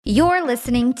You're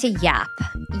listening to YAP,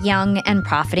 Young and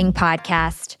Profiting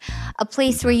Podcast, a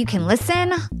place where you can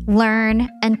listen, learn,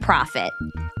 and profit.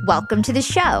 Welcome to the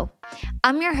show.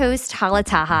 I'm your host, Hala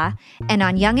Taha, and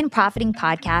on Young and Profiting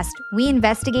Podcast, we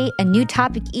investigate a new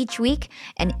topic each week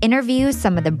and interview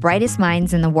some of the brightest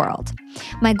minds in the world.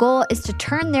 My goal is to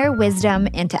turn their wisdom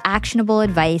into actionable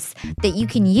advice that you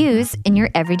can use in your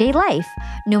everyday life,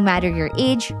 no matter your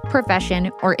age,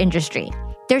 profession, or industry.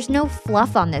 There's no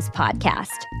fluff on this podcast,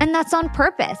 and that's on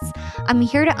purpose. I'm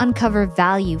here to uncover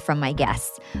value from my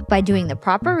guests by doing the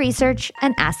proper research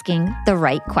and asking the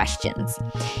right questions.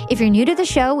 If you're new to the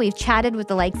show, we've chatted with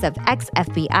the likes of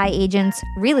ex-FBI agents,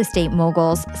 real estate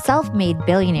moguls, self-made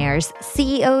billionaires,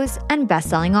 CEOs, and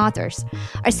best-selling authors.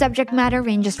 Our subject matter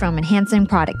ranges from enhancing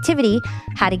productivity,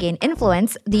 how to gain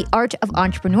influence, the art of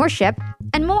entrepreneurship,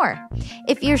 and more.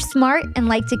 If you're smart and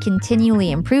like to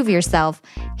continually improve yourself,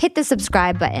 hit the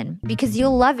subscribe button because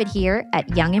you'll love it here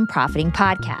at Young and Profiting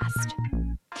Podcast.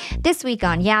 This week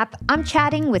on YAP, I'm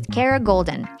chatting with Kara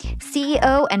Goldin,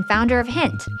 CEO and founder of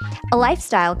Hint, a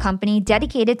lifestyle company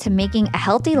dedicated to making a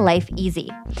healthy life easy.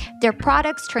 Their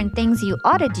products turn things you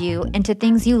ought to do into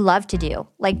things you love to do,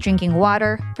 like drinking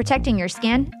water, protecting your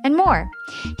skin, and more.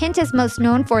 Hint is most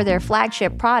known for their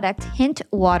flagship product, Hint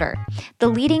Water, the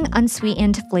leading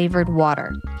unsweetened flavored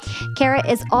water. Kara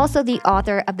is also the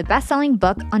author of the best-selling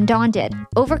book Undaunted,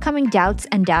 Overcoming Doubts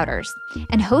and Doubters,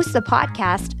 and hosts the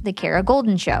podcast The Kara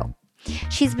Goldin Show.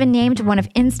 She's been named one of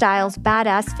InStyle's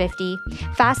Badass 50,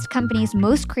 Fast Company's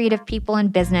most creative people in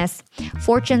business,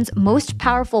 Fortune's most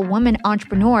powerful women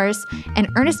entrepreneurs, and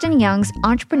Ernst & Young's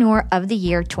Entrepreneur of the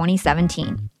Year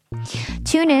 2017.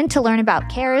 Tune in to learn about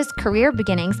Kara's career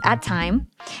beginnings at Time,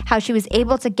 how she was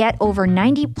able to get over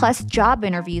 90-plus job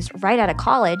interviews right out of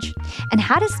college, and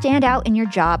how to stand out in your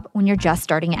job when you're just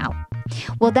starting out.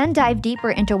 We'll then dive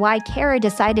deeper into why Kara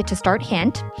decided to start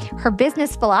Hint, her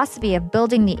business philosophy of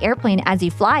building the airplane as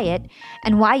you fly it,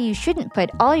 and why you shouldn't put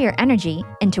all your energy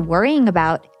into worrying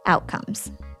about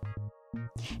outcomes.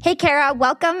 Hey, Kara,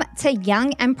 welcome to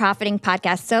Young and Profiting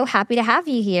Podcast. So happy to have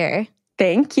you here.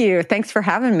 Thank you. Thanks for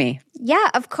having me. Yeah,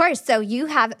 of course. So you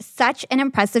have such an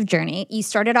impressive journey. You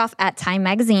started off at Time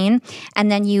Magazine,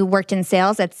 and then you worked in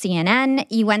sales at CNN.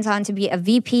 You went on to be a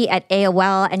VP at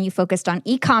AOL, and you focused on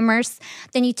e-commerce.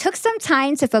 Then you took some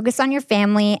time to focus on your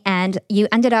family, and you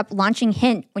ended up launching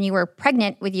Hint when you were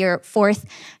pregnant with your fourth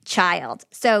child.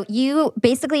 So you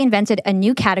basically invented a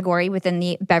new category within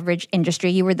the beverage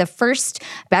industry. You were the first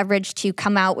beverage to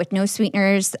come out with no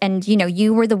sweeteners, and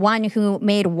you were the one who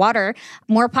made water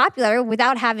more popular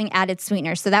without having added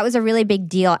sweeteners. So that was a really big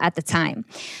deal at the time.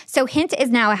 So Hint is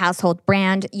now a household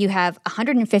brand. You have a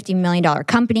 $150 million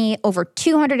company, over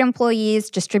 200 employees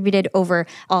distributed over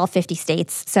all 50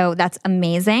 states. So that's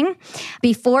amazing.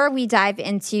 Before we dive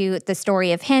into the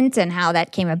story of Hint and how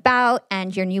that came about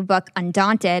and your new book,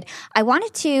 Undaunted, I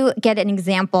wanted to get an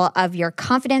example of your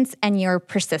confidence and your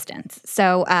persistence.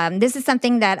 So this is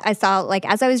something that I saw,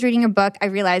 as I was reading your book, I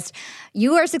realized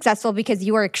you are successful because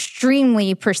you are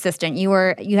extremely persistent. You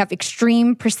have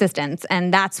extreme persistence,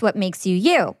 and that's what makes you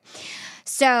you.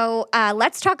 So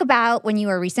let's talk about when you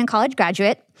were a recent college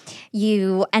graduate.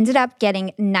 You ended up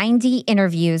getting 90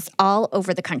 interviews all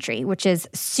over the country, which is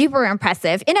super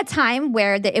impressive in a time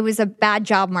where it was a bad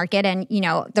job market and,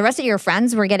 the rest of your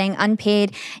friends were getting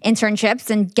unpaid internships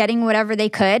and getting whatever they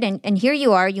could. And here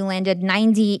you are, you landed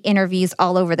 90 interviews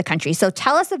all over the country. So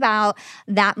tell us about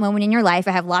that moment in your life.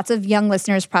 I have lots of young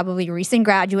listeners, probably recent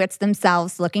graduates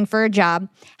themselves looking for a job.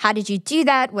 How did you do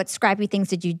that? What scrappy things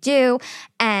did you do?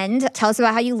 And tell us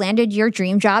about how you landed your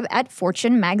dream job at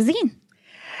Fortune magazine.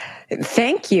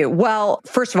 Thank you. Well,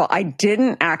 first of all, I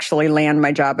didn't actually land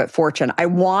my job at Fortune. I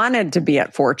wanted to be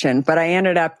at Fortune, but I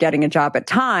ended up getting a job at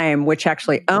Time, which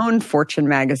actually owned Fortune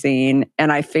magazine.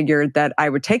 And I figured that I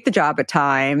would take the job at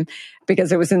Time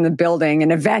because it was in the building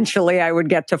and eventually I would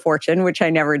get to Fortune, which I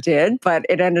never did. But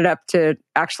it ended up to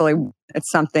actually, it's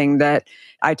something that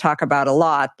I talk about a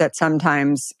lot, that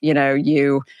sometimes,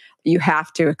 you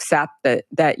have to accept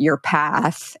that your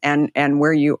path and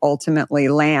where you ultimately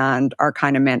land are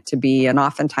kind of meant to be. And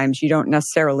oftentimes you don't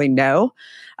necessarily know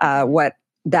what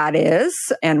that is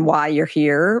and why you're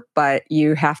here, but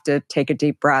you have to take a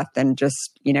deep breath and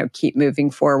just, keep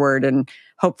moving forward and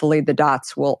hopefully the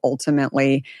dots will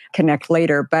ultimately connect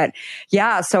later. But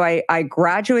yeah, so I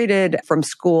graduated from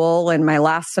school. In my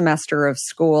last semester of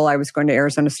school, I was going to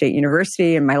Arizona State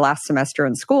University. In my last semester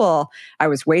in school, I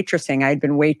was waitressing. I'd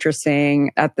been waitressing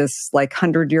at this like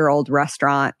 100-year-old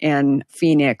restaurant in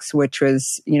Phoenix, which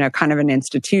was, kind of an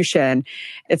institution.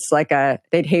 It's like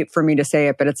they'd hate for me to say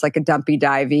it, but it's like a dumpy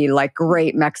divey, like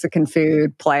great Mexican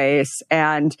food place.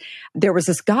 And there was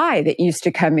this guy that used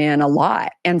to come in a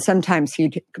lot. And sometimes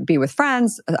he'd be with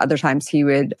friends. Other times he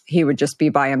would just be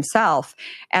by himself.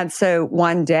 And so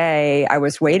one day I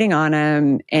was waiting on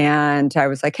him and I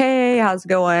was like, hey, how's it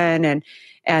going?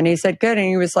 And he said, good. And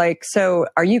he was like, so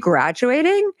are you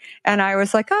graduating? And I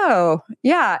was like, oh,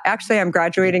 yeah, actually, I'm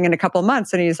graduating in a couple of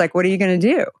months. And he's like, what are you going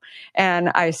to do? And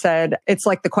I said, it's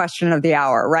like the question of the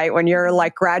hour, right? When you're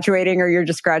like graduating or you're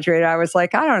just graduated, I was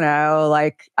like, I don't know.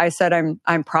 Like I said,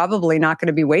 I'm probably not going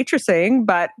to be waitressing,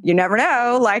 but you never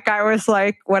know. Like I was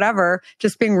like, whatever,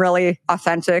 just being really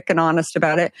authentic and honest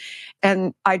about it.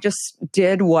 And I just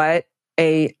did what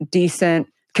a decent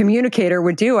communicator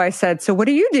would do. I said, so what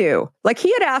do you do? Like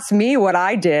he had asked me what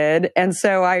I did. And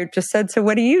so I just said, so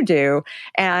what do you do?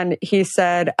 And he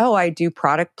said, oh, I do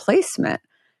product placement.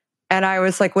 And I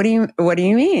was like, what do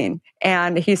you mean?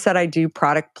 And he said, I do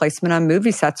product placement on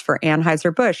movie sets for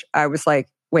Anheuser-Busch. I was like,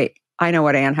 wait, I know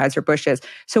what Anheuser-Busch is.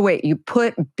 So wait, you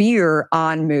put beer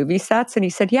on movie sets? And he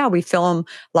said, yeah, we film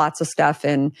lots of stuff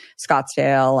in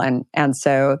Scottsdale. And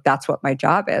so that's what my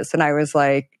job is. And I was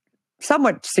like,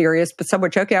 somewhat serious, but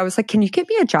somewhat joking. I was like, can you give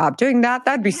me a job doing that?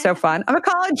 That'd be so fun. I'm a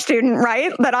college student,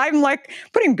 right? That I'm like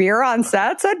putting beer on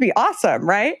sets. That'd be awesome,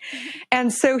 right?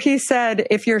 And so he said,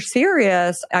 if you're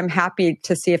serious, I'm happy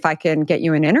to see if I can get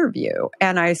you an interview.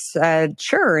 And I said,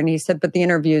 sure. And he said, but the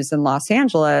interview's in Los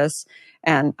Angeles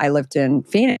and I lived in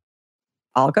Phoenix.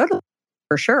 I'll go to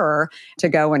for sure to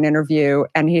go and interview.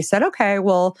 And he said, okay,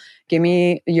 well, give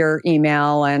me your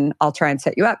email and I'll try and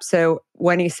set you up. So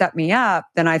when he set me up,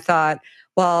 then I thought,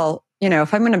 well,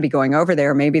 if I'm going to be going over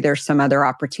there, maybe there's some other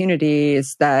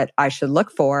opportunities that I should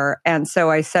look for. And so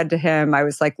I said to him, I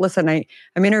was like, listen,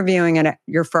 I'm interviewing at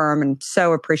your firm and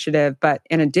so appreciative. But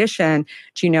in addition,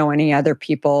 do you know any other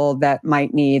people that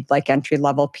might need like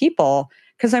entry-level people?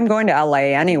 Because I'm going to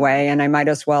LA anyway, and I might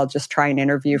as well just try and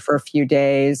interview for a few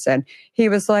days. And he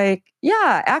was like,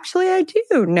 yeah, actually, I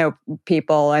do know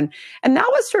people. And that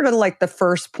was sort of like the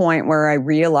first point where I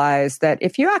realized that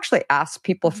if you actually ask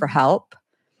people for help,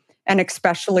 and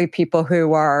especially people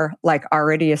who are like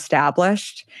already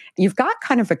established, you've got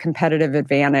kind of a competitive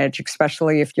advantage,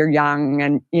 especially if you're young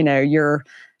and, you're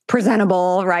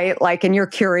presentable, right? Like, and you're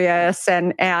curious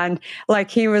and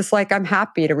like, he was like, I'm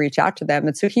happy to reach out to them.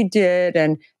 And so he did.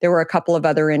 And there were a couple of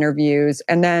other interviews.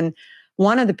 And then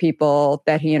one of the people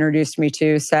that he introduced me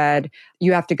to said,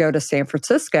 you have to go to San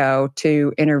Francisco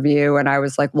to interview. And I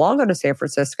was like, well, I'll go to San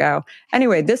Francisco.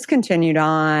 Anyway, this continued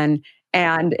on.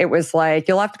 And it was like,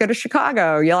 you'll have to go to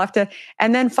Chicago. You'll have to.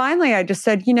 And then finally, I just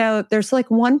said, there's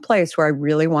like one place where I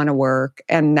really want to work,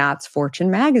 and that's Fortune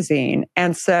magazine.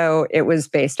 And so it was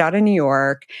based out of New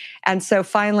York. And so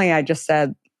finally, I just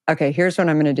said, okay, here's what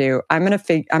I'm going to do. I'm going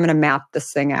to map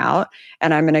this thing out,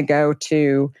 and I'm going to go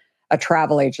to a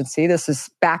travel agency. This is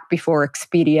back before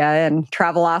Expedia and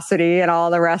Travelocity and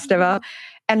all the rest of them.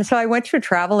 And so I went to a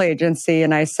travel agency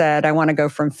and I said, I want to go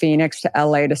from Phoenix to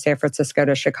LA to San Francisco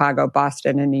to Chicago,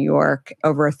 Boston, and New York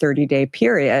over a 30-day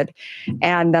period.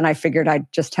 And then I figured I'd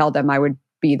just tell them I would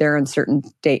be there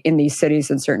in these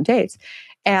cities in certain dates.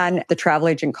 And the travel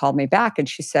agent called me back and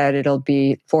she said, it'll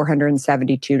be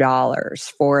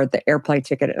 $472 for the airplane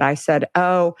ticket. And I said,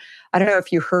 oh, I don't know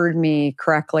if you heard me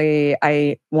correctly.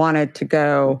 I wanted to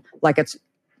go like it's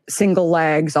single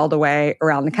legs all the way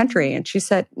around the country. And she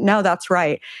said, no, that's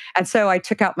right. And so I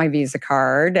took out my Visa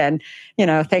card and,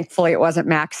 thankfully it wasn't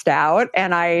maxed out.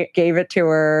 And I gave it to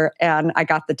her and I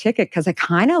got the ticket because I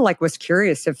kind of like was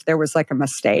curious if there was like a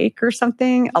mistake or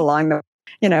something along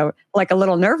the, like a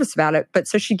little nervous about it. But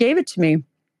so she gave it to me.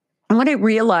 And what I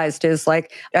realized is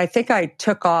like, I think I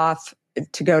took off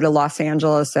to go to Los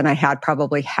Angeles and I had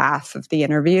probably half of the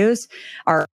interviews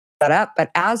are set up.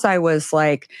 But as I was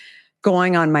like,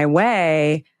 going on my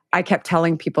way, I kept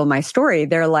telling people my story.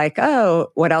 They're like, oh,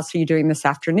 what else are you doing this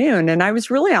afternoon? And I was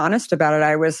really honest about it.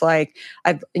 I was like,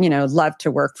 I'd, love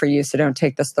to work for you, so don't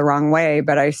take this the wrong way.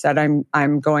 But I said,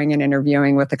 I'm going and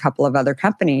interviewing with a couple of other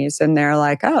companies. And they're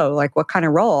like, oh, like what kind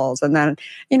of roles? And then,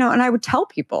 and I would tell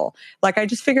people, like, I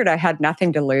just figured I had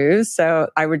nothing to lose. So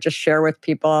I would just share with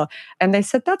people. And they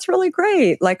said, that's really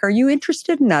great. Like, are you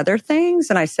interested in other things?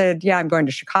 And I said, yeah, I'm going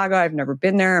to Chicago. I've never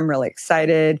been there. I'm really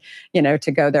excited,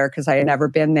 to go there because I had never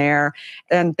been there. there.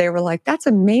 And they were like, that's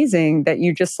amazing that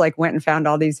you just like went and found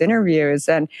all these interviews.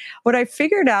 And what I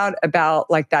figured out about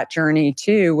like that journey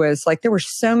too was like there were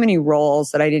so many roles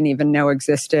that I didn't even know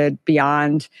existed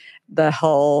beyond the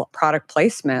whole product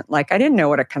placement. Like I didn't know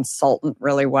what a consultant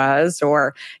really was,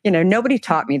 or, nobody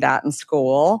taught me that in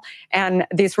school. And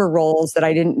these were roles that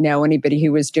I didn't know anybody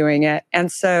who was doing it.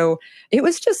 And so it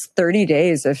was just 30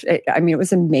 days of, it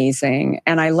was amazing.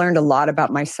 And I learned a lot about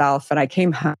myself, and I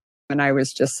came home and I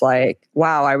was just like,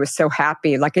 wow, I was so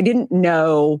happy. Like I didn't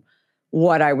know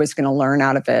what I was going to learn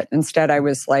out of it. Instead, I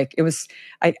was like,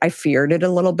 I feared it a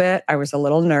little bit. I was a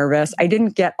little nervous. I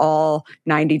didn't get all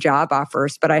 90 job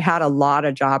offers, but I had a lot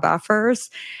of job offers.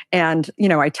 And,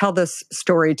 I tell this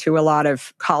story to a lot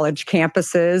of college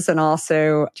campuses and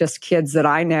also just kids that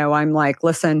I know. I'm like,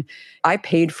 listen, I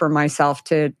paid for myself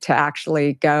to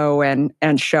actually go and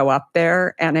show up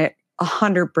there. And it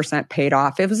 100% paid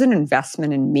off. It was an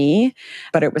investment in me,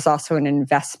 but it was also an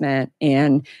investment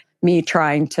in me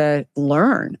trying to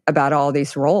learn about all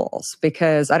these roles,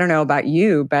 because I don't know about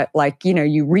you, but like,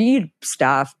 you read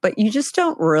stuff, but you just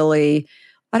don't really,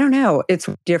 I don't know. It's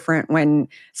different when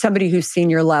somebody who's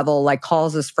senior level like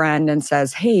calls his friend and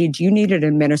says, hey, do you need an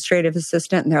administrative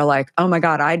assistant? And they're like, oh my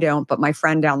God, I don't, but my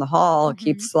friend down the hall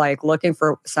keeps like looking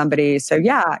for somebody. So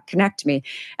yeah, connect me.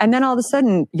 And then all of a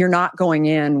sudden you're not going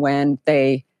in when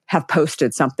they have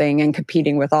posted something and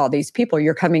competing with all these people.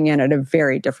 You're coming in at a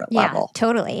very different level. Yeah,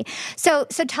 totally. So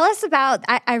tell us about,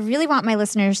 I really want my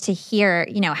listeners to hear,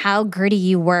 how gritty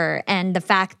you were, and the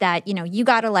fact that, you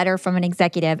got a letter from an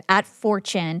executive at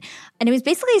Fortune, and it was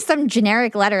basically some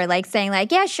generic letter, like saying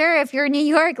like, yeah, sure, if you're in New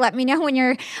York, let me know when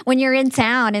you're in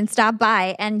town and stop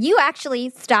by. And you actually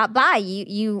stopped by.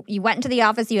 You went into the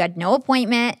office, you had no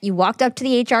appointment, you walked up to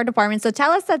the HR department. So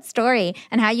tell us that story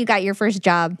and how you got your first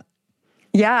job.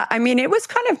 Yeah, it was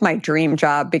kind of my dream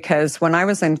job, because when I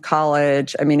was in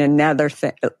college, another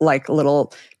like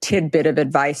little tidbit of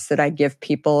advice that I give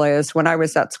people is when I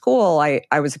was at school,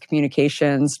 I was a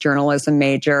communications journalism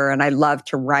major and I loved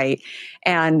to write.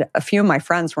 And a few of my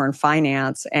friends were in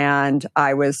finance, and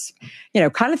I was,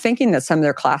 kind of thinking that some of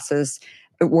their classes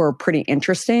were pretty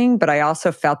interesting, but I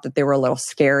also felt that they were a little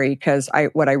scary, because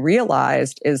what I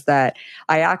realized is that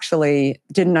I actually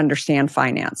didn't understand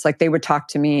finance. Like they would talk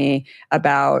to me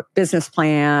about business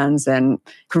plans and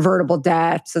convertible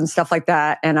debts and stuff like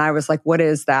that. And I was like, what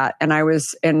is that? And I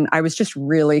was just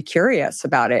really curious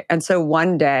about it. And so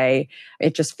one day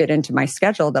it just fit into my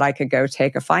schedule that I could go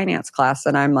take a finance class.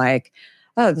 And I'm like,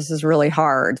 oh, this is really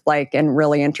hard, and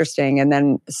really interesting. And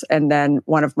then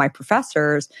one of my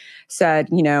professors said,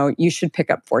 you should pick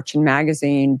up Fortune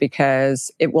magazine, because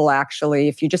it will actually,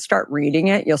 if you just start reading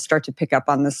it, you'll start to pick up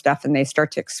on the stuff, and they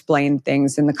start to explain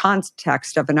things in the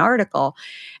context of an article.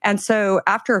 And so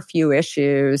after a few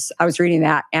issues, I was reading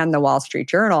that and the Wall Street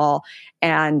Journal.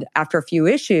 And after a few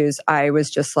issues, I was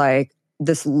just like,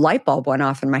 this light bulb went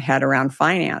off in my head around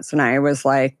finance. And I was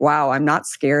like, wow, I'm not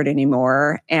scared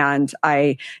anymore. And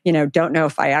I, don't know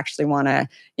if I actually want to,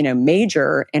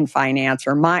 major in finance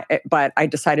but I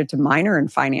decided to minor in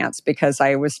finance, because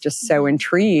I was just so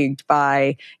intrigued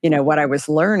by, what I was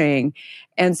learning.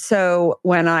 And so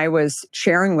when I was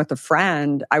sharing with a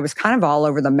friend, I was kind of all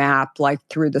over the map, like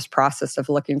through this process of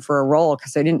looking for a role,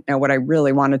 because I didn't know what I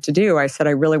really wanted to do. I said,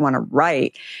 I really want to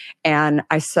write. And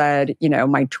I said,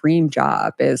 my dream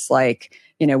job is like,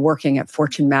 working at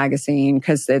Fortune magazine,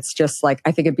 because it's just like,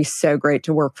 I think it'd be so great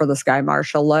to work for this guy,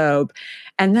 Marshall Loeb.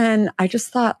 And then I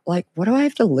just thought, like, what do I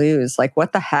have to lose? Like,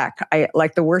 what the heck?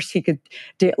 The worst he could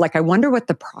do. Like, I wonder what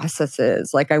the process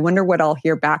is. Like, I wonder what I'll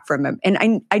hear back from him.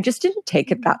 And I just didn't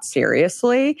take it that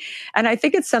seriously. And I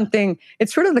think it's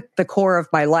sort of the core of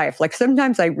my life. Like,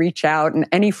 sometimes I reach out, and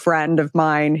any friend of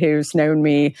mine who's known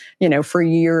me, for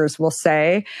years will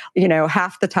say,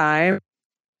 half the time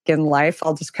in life,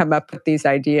 I'll just come up with these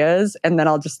ideas and then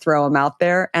I'll just throw them out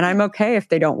there. And I'm okay if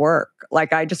they don't work.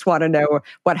 Like, I just want to know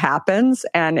what happens.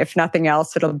 And if nothing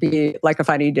else, it'll be like a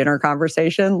funny dinner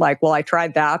conversation. Like, well, I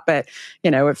tried that, but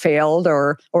it failed,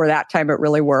 or that time it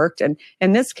really worked. And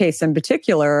in this case in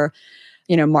particular,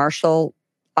 Marshall,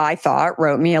 I thought,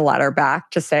 wrote me a letter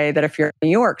back to say that if you're in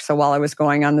New York. So while I was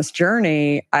going on this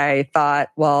journey, I thought,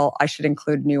 well, I should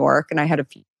include New York. And I had a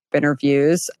few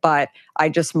interviews, but I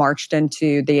just marched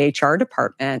into the HR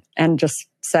department and just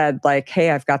said like,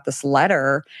 hey, I've got this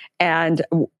letter. And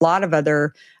a lot of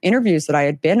other interviews that I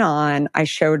had been on,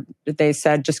 they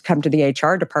said, just come to the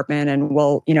HR department and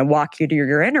we'll, walk you to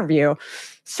your interview.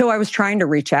 So I was trying to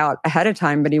reach out ahead of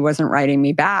time, but he wasn't writing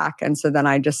me back. And so then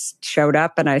I just showed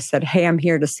up and I said, hey, I'm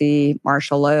here to see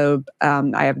Marshall Loeb.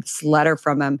 I have this letter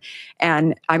from him.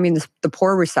 And I mean, the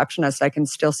poor receptionist, I can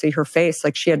still see her face.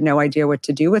 Like she had no idea what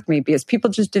to do with me because people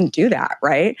just didn't do that,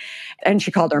 right? And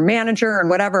she called her manager and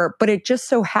whatever. But it just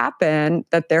so happened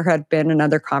that there had been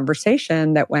another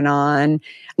conversation that went on,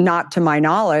 not to my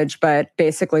knowledge, but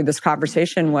basically this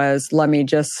conversation was,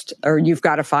 you've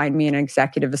got to find me an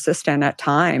executive assistant at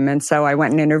time. And so I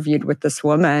went and interviewed with this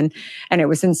woman and it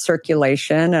was in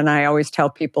circulation. And I always tell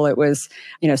people it was,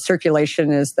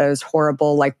 circulation is those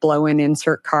horrible like blow-in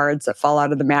insert cards that fall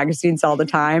out of the magazines all the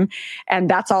time. And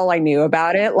that's all I knew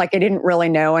about it. Like I didn't really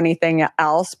know anything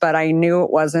else, but I knew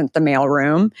it wasn't the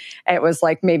mailroom. It was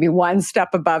like maybe one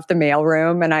step above the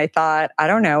mailroom. And I thought, I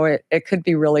don't know, it could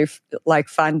be really like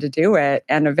fun to do it.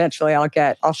 And eventually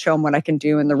I'll show them what I can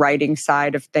do in the writing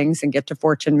side of things and get to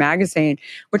Fortune magazine,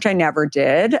 which I never did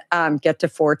get to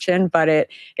Fortune. But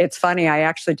it's funny, I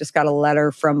actually just got a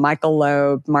letter from Michael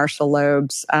Loeb, Marshall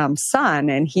Loeb's son,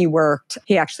 and he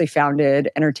actually founded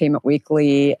Entertainment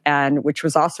Weekly, and which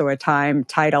was also a Time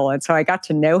title. And so I got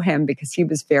to know him because he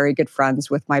was very good friends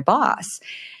with my boss.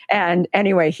 And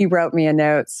anyway, he wrote me a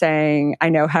note saying, I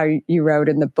know how you wrote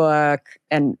in the book,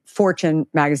 and Fortune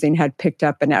magazine had picked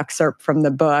up an excerpt from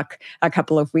the book a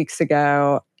couple of weeks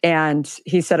ago. And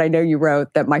he said, I know you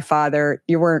wrote that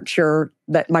you weren't sure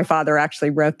that my father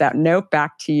actually wrote that note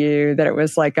back to you, that it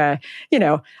was like a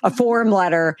form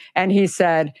letter. And he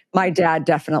said, my dad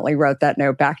definitely wrote that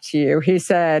note back to you. He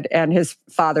said, and his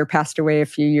father passed away a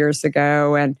few years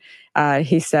ago. And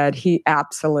he said he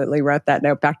absolutely wrote that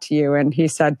note back to you. And he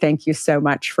said, thank you so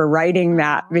much for writing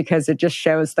that because it just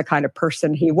shows the kind of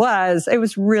person he was. It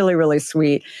was really, really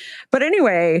sweet. But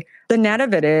anyway, the net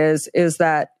of it is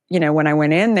that, when I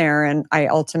went in there and I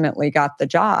ultimately got the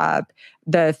job,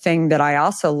 the thing that I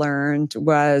also learned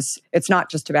was it's not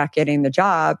just about getting the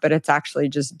job, but it's actually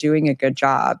just doing a good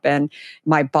job. And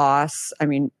my boss, I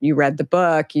mean, you read the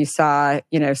book, you saw,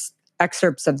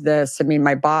 excerpts of this. I mean,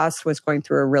 my boss was going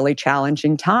through a really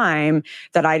challenging time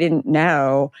that I didn't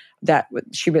know that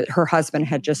her husband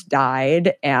had just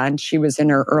died and she was in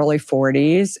her early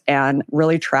 40s and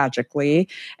really tragically.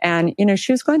 And,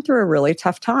 she was going through a really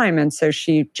tough time. And so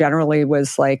she generally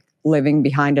was like living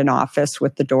behind an office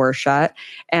with the door shut.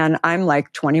 And I'm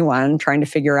like 21 trying to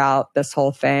figure out this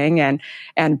whole thing.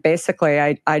 And basically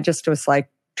I just was like,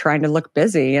 trying to look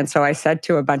busy. And so I said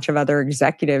to a bunch of other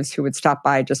executives who would stop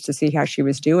by just to see how she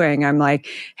was doing, I'm like,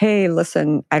 hey,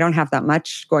 listen, I don't have that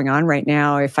much going on right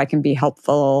now. If I can be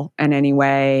helpful in any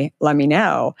way, let me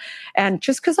know. And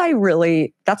just because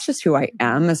that's just who I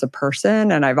am as a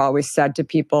person. And I've always said to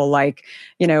people like,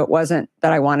 it wasn't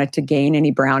that I wanted to gain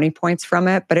any brownie points from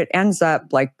it, but it ends up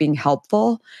like being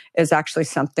helpful is actually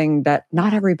something that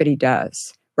not everybody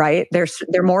does. Right? They're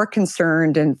more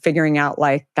concerned in figuring out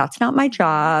like, that's not my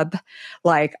job.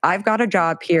 Like I've got a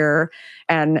job here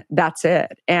and that's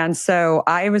it. And so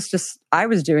I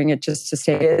was doing it just to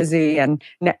stay busy. And,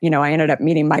 I ended up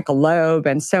meeting Michael Loeb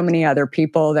and so many other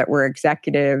people that were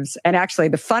executives. And actually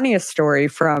the funniest story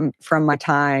from my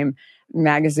Time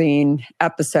magazine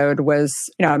episode was,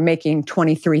 I'm making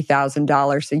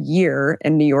 $23,000 a year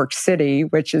in New York City,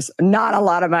 which is not a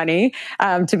lot of money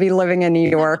to be living in New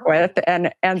York with.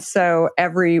 And so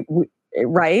every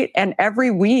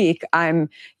week I'm,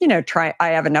 I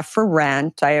have enough for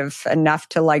rent. I have enough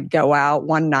to like go out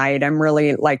one night. I'm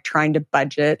really like trying to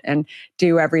budget and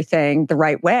do everything the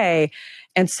right way.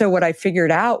 And so what I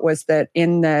figured out was that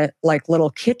in the like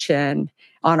little kitchen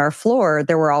on our floor,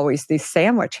 there were always these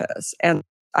sandwiches. And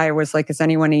I was like, is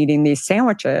anyone eating these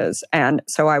sandwiches? And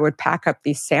so I would pack up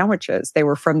these sandwiches. They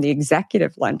were from the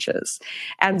executive lunches.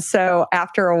 And so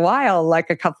after a while, like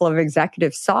a couple of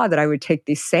executives saw that I would take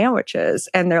these sandwiches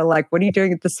and they're like, what are you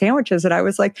doing with the sandwiches? And I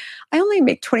was like, I only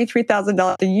make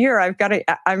 $23,000 a year. I've got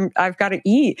to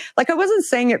eat. Like I wasn't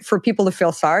saying it for people to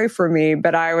feel sorry for me,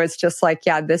 but I was just like,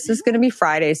 yeah, this is going to be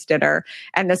Friday's dinner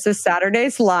and this is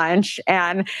Saturday's lunch.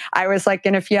 And I was like,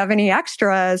 and if you have any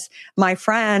extras, my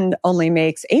friend only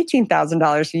makes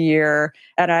 $18,000 a year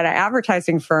at an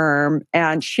advertising firm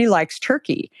and she likes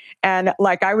turkey. And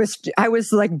like I was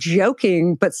like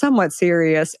joking, but somewhat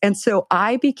serious. And so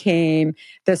I became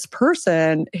this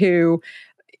person who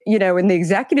in the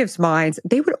executives' minds,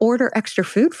 they would order extra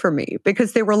food for me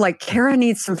because they were like, Kara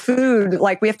needs some food.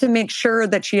 Like, we have to make sure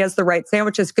that she has the right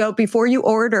sandwiches. Go before you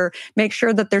order, make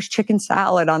sure that there's chicken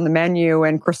salad on the menu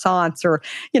and croissants or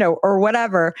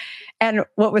whatever. And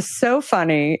what was so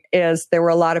funny is there were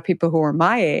a lot of people who were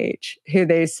my age who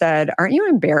they said, aren't you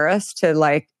embarrassed to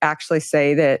like actually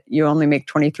say that you only make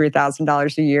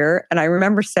 $23,000 a year? And I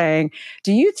remember saying,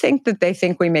 do you think that they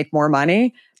think we make more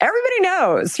money? Everybody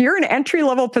knows you're in an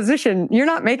entry-level position. You're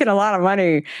not making a lot of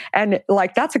money. And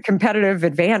like, that's a competitive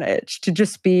advantage to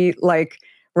just be like,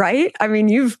 right? I mean,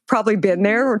 you've probably been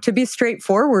there to be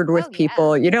straightforward with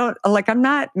people. Yeah. You don't like, I'm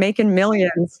not making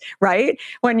millions, right?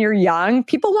 When you're young,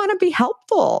 people want to be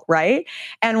helpful, right?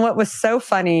 And what was so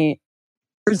funny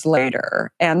years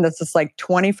later, and this is like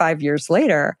 25 years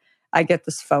later, I get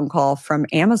this phone call from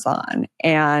Amazon,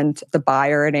 and the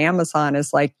buyer at Amazon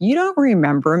is like, you don't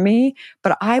remember me,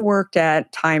 but I worked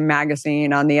at Time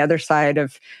Magazine on the other side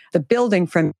of the building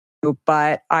from you,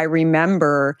 but I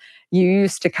remember you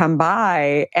used to come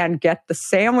by and get the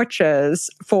sandwiches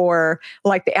for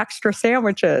like the extra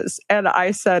sandwiches. And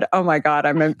I said, oh my God,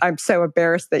 I'm so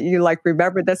embarrassed that you like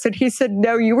remember this. And he said,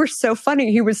 no, you were so funny.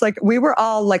 He was like, we were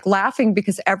all like laughing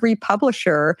because every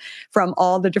publisher from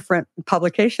all the different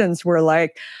publications were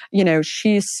like,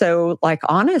 she's so like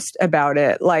honest about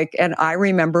it. Like, and I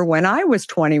remember when I was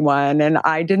 21 and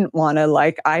I didn't want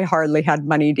to I hardly had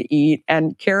money to eat.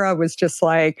 And Kara was just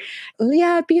like,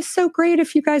 yeah, it'd be so great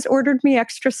if you guys ordered me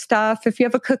extra stuff. If you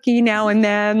have a cookie now and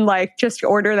then, like just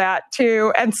order that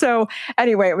too. And so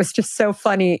anyway, it was just so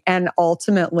funny. And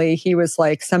ultimately he was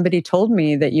like, somebody told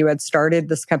me that you had started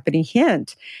this company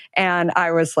Hint. And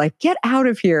I was like, get out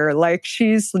of here. Like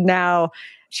she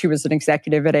was an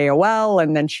executive at AOL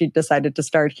and then she decided to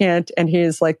start Hint. And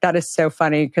he's like, that is so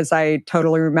funny because I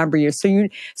totally remember you.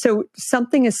 So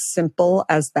something as simple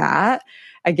as that.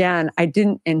 Again, I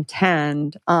didn't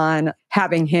intend on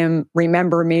having him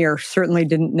remember me or certainly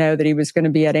didn't know that he was going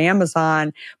to be at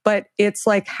Amazon. But it's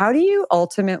like, how do you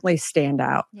ultimately stand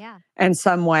out in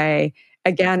some way?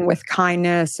 Again, with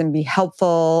kindness and be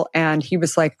helpful. And he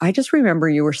was like, I just remember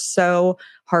you were so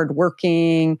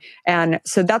hardworking. And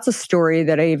so that's a story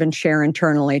that I even share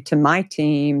internally to my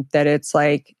team, that it's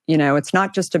like, it's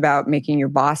not just about making your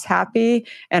boss happy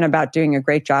and about doing a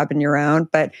great job in your own,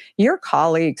 but your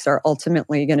colleagues are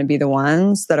ultimately going to be the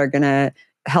ones that are going to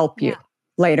help you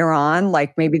later on.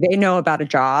 Like maybe they know about a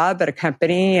job at a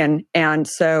company. And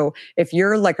so if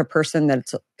you're like a person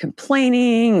that's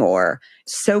complaining or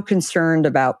so concerned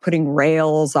about putting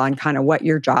rails on kind of what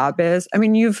your job is, I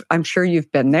mean, I'm sure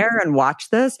you've been there and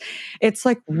watched this. It's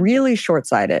like really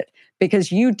short-sighted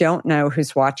because you don't know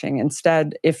who's watching.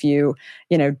 Instead, if you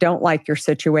don't like your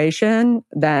situation,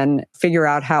 then figure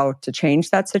out how to change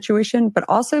that situation, but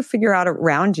also figure out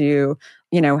around you,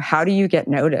 how do you get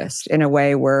noticed in a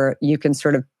way where you can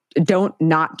sort of don't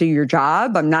not do your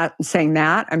job. I'm not saying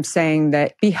that. I'm saying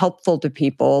that be helpful to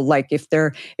people. Like if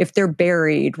they're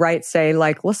buried, right? Say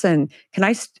like, listen, can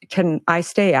I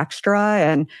stay extra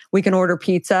and we can order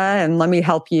pizza and let me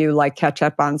help you like catch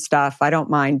up on stuff. I don't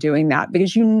mind doing that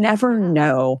because you never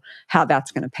know how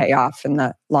that's going to pay off in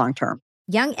the long term.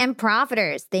 Young and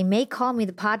profiters, they may call me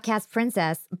the podcast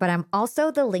princess, but I'm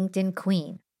also the LinkedIn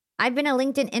queen. I've been a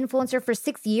LinkedIn influencer for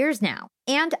 6 years now,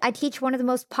 and I teach one of the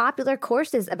most popular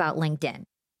courses about LinkedIn.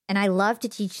 And I love to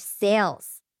teach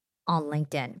sales on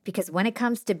LinkedIn because when it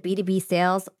comes to B2B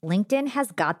sales, LinkedIn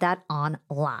has got that on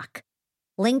lock.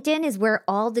 LinkedIn is where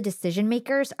all the decision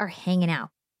makers are hanging out.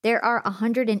 There are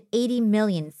 180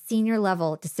 million senior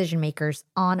level decision makers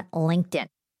on LinkedIn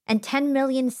and 10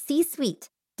 million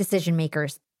C-suite decision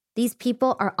makers. These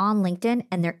people are on LinkedIn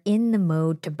and they're in the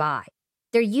mode to buy.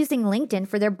 They're using LinkedIn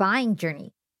for their buying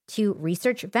journey, to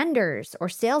research vendors or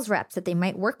sales reps that they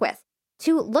might work with,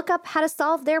 to look up how to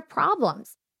solve their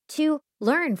problems, to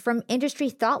learn from industry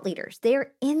thought leaders. They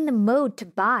are in the mode to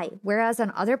buy, whereas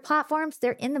on other platforms,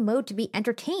 they're in the mode to be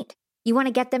entertained. You want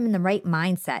to get them in the right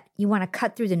mindset. You want to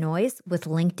cut through the noise with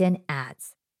LinkedIn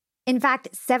ads. In fact,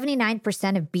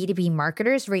 79% of B2B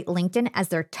marketers rate LinkedIn as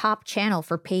their top channel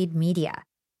for paid media.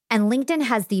 And LinkedIn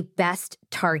has the best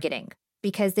targeting,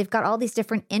 because they've got all these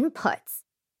different inputs.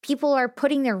 People are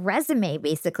putting their resume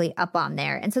basically up on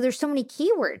there. And so there's so many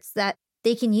keywords that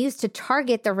they can use to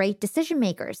target the right decision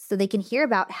makers so they can hear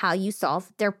about how you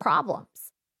solve their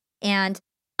problems. And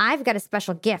I've got a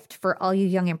special gift for all you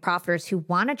young and profiters who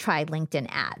want to try LinkedIn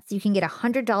ads. You can get a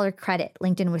 $100 credit.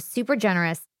 LinkedIn was super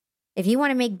generous. If you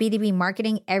want to make B2B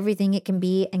marketing everything it can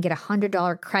be and get a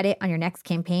 $100 credit on your next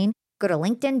campaign, go to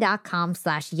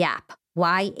linkedin.com/YAP,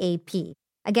 YAP.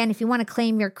 Again, if you want to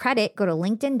claim your credit, go to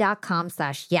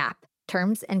linkedin.com/YAP.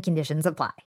 Terms and conditions apply.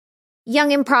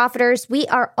 Young and profiters, we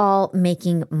are all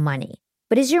making money.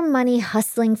 But is your money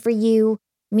hustling for you?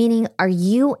 Meaning, are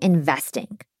you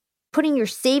investing? Putting your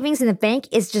savings in the bank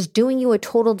is just doing you a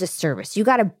total disservice. You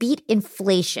got to beat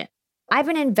inflation. I've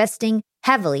been investing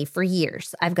heavily for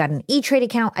years. I've got an E-Trade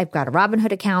account. I've got a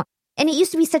Robinhood account. And it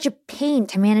used to be such a pain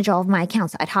to manage all of my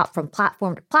accounts. I'd hop from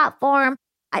platform to platform.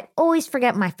 I'd always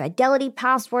forget my Fidelity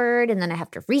password, and then I have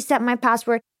to reset my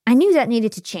password. I knew that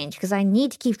needed to change because I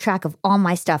need to keep track of all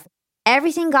my stuff.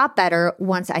 Everything got better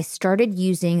once I started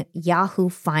using Yahoo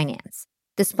Finance,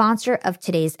 the sponsor of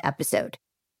today's episode.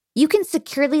 You can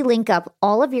securely link up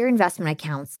all of your investment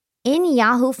accounts in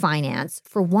Yahoo Finance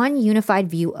for one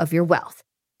unified view of your wealth.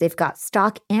 They've got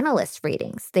stock analyst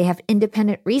ratings. They have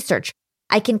independent research.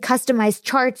 I can customize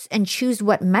charts and choose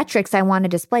what metrics I want to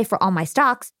display for all my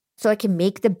stocks so I can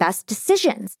make the best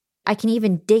decisions. I can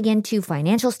even dig into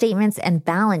financial statements and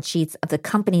balance sheets of the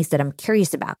companies that I'm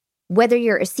curious about. Whether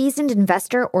you're a seasoned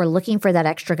investor or looking for that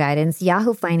extra guidance,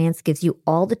 Yahoo Finance gives you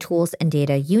all the tools and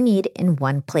data you need in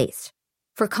one place.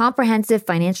 For comprehensive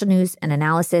financial news and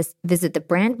analysis, visit the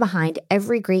brand behind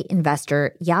every great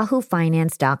investor,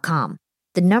 yahoofinance.com,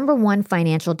 the #1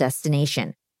 financial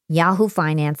destination,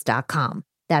 yahoofinance.com.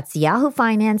 That's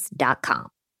yahoofinance.com.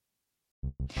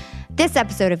 This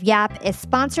episode of Yap is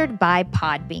sponsored by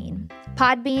Podbean.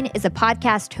 Podbean is a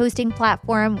podcast hosting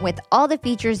platform with all the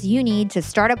features you need to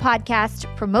start a podcast,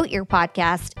 promote your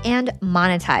podcast, and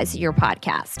monetize your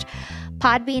podcast.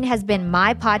 Podbean has been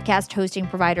my podcast hosting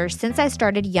provider since I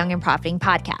started Young and Profiting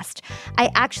Podcast.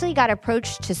 I actually got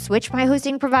approached to switch my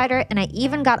hosting provider, and I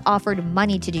even got offered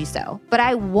money to do so. But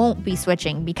I won't be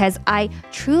switching because I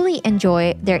truly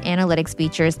enjoy their analytics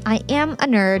features. I am a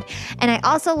nerd, and I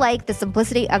also like the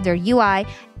simplicity of their UI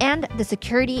and the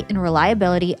security and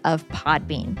reliability of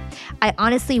Podbean. I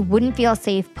honestly wouldn't feel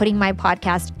safe putting my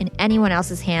podcast in anyone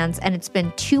else's hands, and it's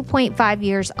been 2.5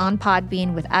 years on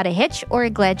Podbean without a hitch or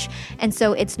a glitch, and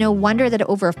so it's no wonder that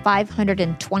over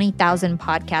 520,000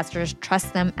 podcasters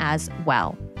trust them as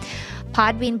well.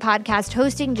 Podbean podcast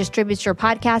hosting distributes your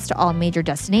podcast to all major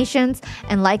destinations.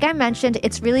 And like I mentioned,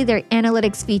 it's really their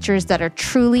analytics features that are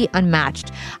truly unmatched.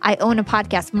 I own a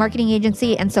podcast marketing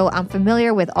agency, and so I'm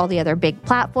familiar with all the other big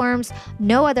platforms.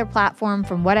 No other platform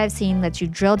from what I've seen lets you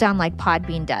drill down like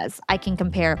Podbean does. I can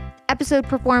compare episode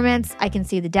performance. I can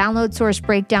see the download source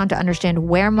breakdown to understand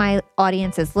where my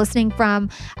audience is listening from.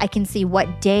 I can see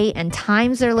what day and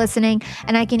times they're listening.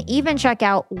 And I can even check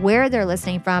out where they're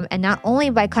listening from, and not only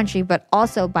by country, but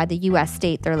also by the US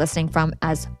state they're listening from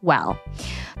as well.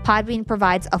 Podbean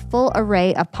provides a full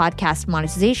array of podcast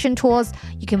monetization tools.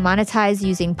 You can monetize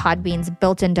using Podbean's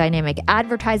built-in dynamic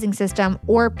advertising system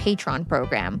or Patreon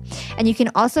program. And you can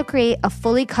also create a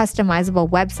fully customizable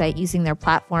website using their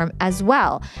platform as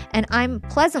well. And I'm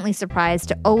pleasantly surprised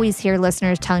to always hear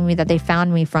listeners telling me that they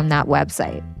found me from that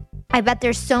website. I bet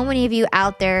there's so many of you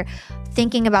out there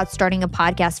thinking about starting a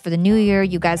podcast for the new year.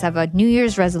 You guys have a New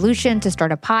Year's resolution to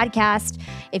start a podcast.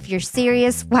 If you're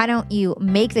serious, why don't you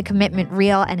make the commitment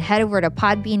real and head over to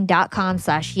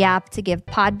podbean.com/yap to give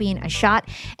Podbean a shot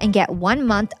and get 1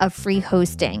 month of free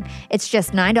hosting. It's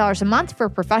just $9 a month for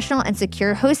professional and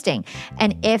secure hosting.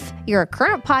 And if you're a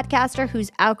current podcaster who's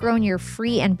outgrown your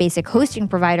free and basic hosting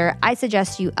provider, I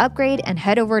suggest you upgrade and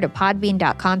head over to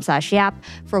podbean.com/yap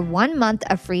for 1 month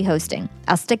of free hosting.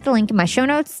 I'll stick the link in my show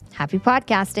notes. Happy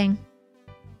podcasting.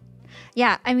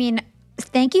 Yeah, I mean,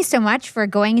 thank you so much for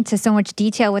going into so much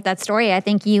detail with that story. I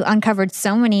think you uncovered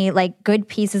so many good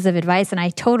pieces of advice. And I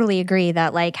totally agree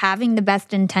that having the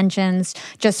best intentions,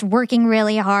 just working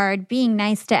really hard, being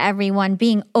nice to everyone,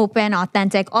 being open,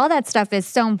 authentic, all that stuff is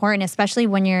so important, especially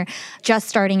when you're just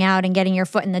starting out and getting your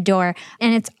foot in the door.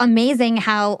 And it's amazing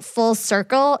how full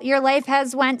circle your life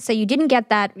has went. So you didn't get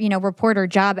that, reporter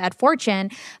job at Fortune,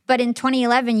 but in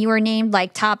 2011, you were named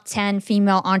top 10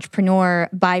 female entrepreneur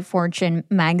by Fortune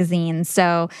magazine.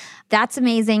 So that's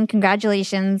amazing.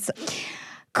 Congratulations.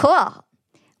 Cool.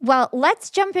 Well, let's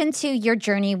jump into your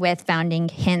journey with founding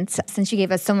Hint, since you gave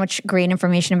us so much great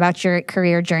information about your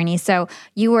career journey. So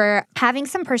you were having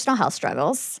some personal health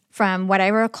struggles. From what I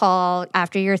recall,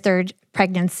 after your third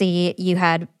pregnancy, you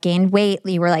had gained weight.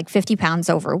 You were 50 pounds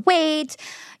overweight.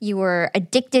 You were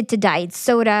addicted to diet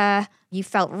soda. You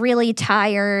felt really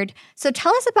tired. So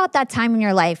tell us about that time in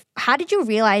your life. How did you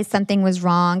realize something was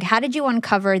wrong? How did you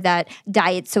uncover that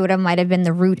diet soda might have been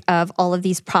the root of all of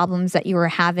these problems that you were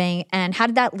having? And how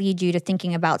did that lead you to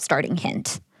thinking about starting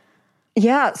Hint?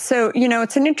 Yeah. So,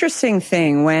 it's an interesting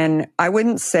thing when I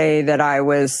wouldn't say that I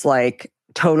was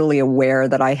totally aware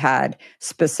that I had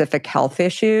specific health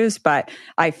issues, but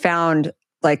I found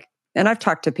and I've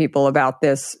talked to people about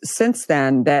this since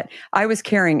then, that I was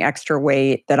carrying extra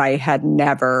weight that I had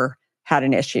never had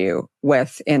an issue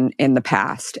with in the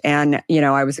past. And,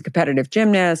 I was a competitive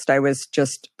gymnast.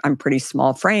 I'm pretty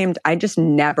small framed. I just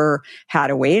never had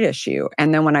a weight issue.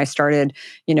 And then when I started,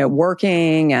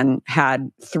 working and had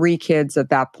 3 kids at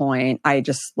that point, I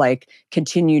just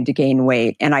continued to gain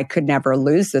weight and I could never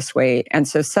lose this weight. And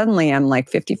so suddenly I'm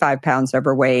 55 pounds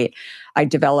overweight. I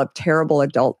developed terrible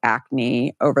adult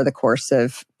acne over the course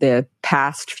of the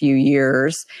past few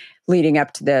years leading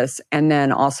up to this. And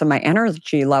then also my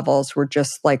energy levels were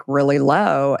just really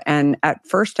low. And at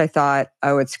first I thought,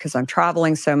 oh, it's because I'm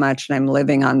traveling so much and I'm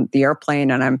living on the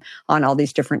airplane and I'm on all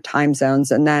these different time zones.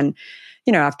 And then,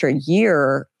 after a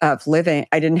year of living,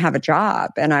 I didn't have a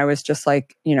job. And I was just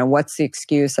what's the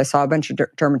excuse? I saw a bunch of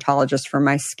dermatologists for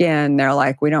my skin. They're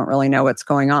like, we don't really know what's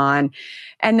going on.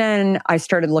 And then I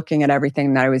started looking at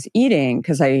everything that I was eating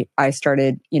because I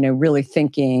started, really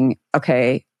thinking,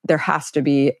 okay, there has to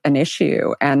be an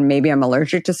issue and maybe I'm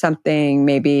allergic to something.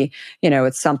 Maybe,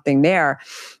 it's something there.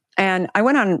 And I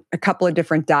went on a couple of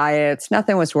different diets.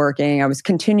 Nothing was working. I was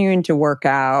continuing to work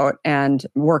out a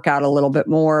little bit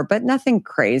more, but nothing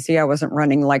crazy. I wasn't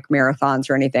running marathons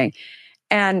or anything.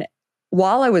 And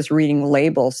while I was reading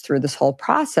labels through this whole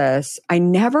process, I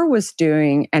never was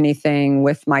doing anything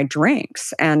with my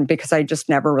drinks. And because I just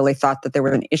never really thought that there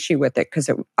was an issue with it, because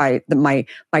my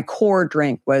core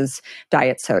drink was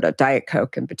diet soda, Diet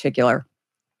Coke in particular.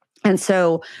 And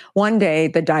so one day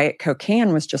the Diet Coke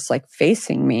can was just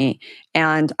facing me.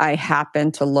 And I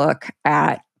happened to look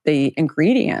at the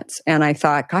ingredients and I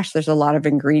thought, gosh, there's a lot of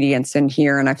ingredients in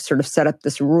here. And I've sort of set up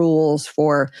this rules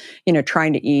for,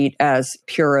 trying to eat as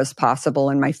pure as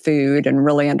possible in my food and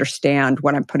really understand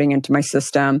what I'm putting into my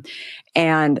system.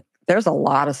 And there's a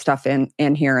lot of stuff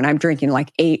in here. And I'm drinking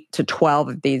 8 to 12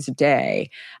 of these a day,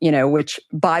 which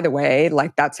by the way,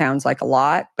 that sounds like a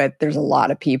lot, but there's a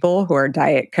lot of people who are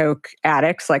Diet Coke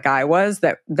addicts like I was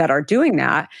that are doing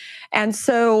that. And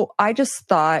so I just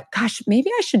thought, gosh, maybe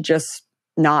I should just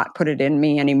not put it in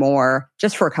me anymore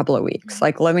just for a couple of weeks.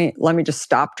 Let me just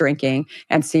stop drinking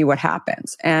and see what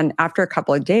happens. And after a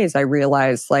couple of days, I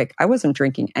realized I wasn't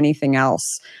drinking anything else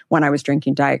when I was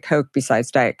drinking Diet Coke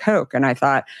besides Diet Coke. And I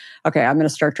thought, okay, I'm going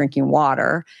to start drinking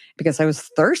water because I was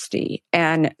thirsty.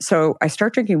 And so I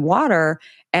start drinking water.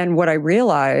 And what I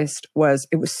realized was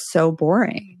it was so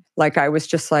boring. I was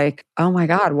just oh my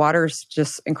God, water's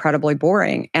just incredibly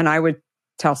boring. And I would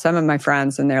tell some of my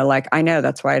friends and they're like, I know,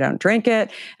 that's why I don't drink it.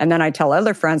 And then I tell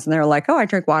other friends and they're like, oh, I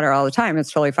drink water all the time.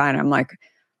 It's totally fine. I'm like,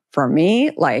 for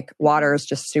me, water is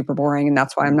just super boring and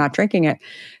that's why I'm not drinking it.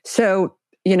 So,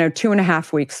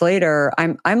 2.5 weeks later,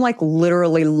 I'm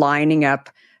literally lining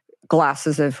up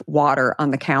glasses of water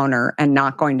on the counter and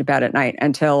not going to bed at night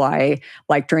until I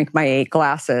drink my 8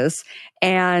 glasses.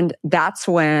 And that's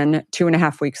when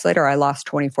 2.5 weeks later, I lost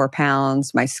 24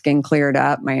 pounds. My skin cleared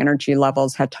up. My energy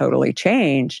levels had totally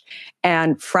changed.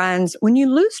 And friends, when you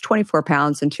lose 24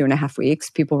 pounds in 2.5 weeks,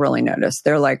 people really notice.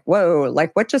 They're like, whoa,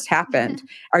 what just happened?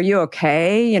 Are you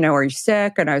okay? Are you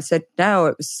sick? And I said, no,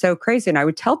 it was so crazy. And I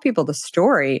would tell people the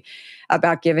story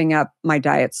about giving up my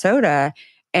diet soda.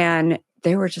 And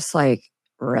they were just like,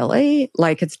 really?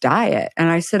 It's diet.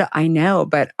 And I said, I know,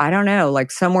 but I don't know.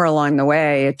 Somewhere along the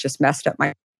way, it just messed up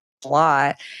my a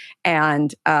lot.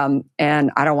 And I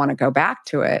don't want to go back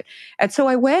to it. And so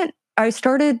I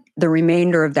started the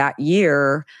remainder of that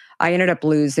year. I ended up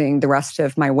losing the rest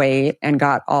of my weight and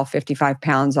got all 55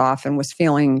 pounds off and was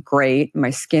feeling great.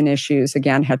 My skin issues,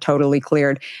 again, had totally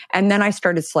cleared. And then I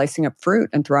started slicing up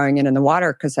fruit and throwing it in the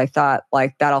water because I thought,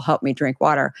 that'll help me drink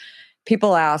water.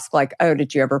 People ask oh,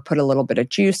 did you ever put a little bit of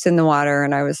juice in the water?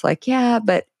 And I was like, yeah,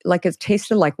 but it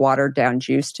tasted like watered down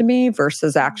juice to me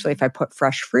versus actually if I put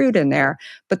fresh fruit in there.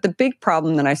 But the big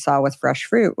problem that I saw with fresh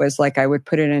fruit was I would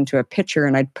put it into a pitcher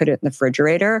and I'd put it in the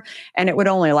refrigerator and it would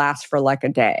only last for a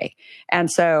day. And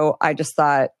so I just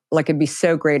thought it'd be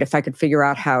so great if I could figure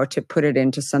out how to put it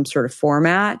into some sort of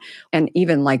format and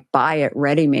even buy it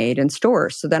ready-made in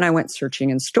stores. So then I went searching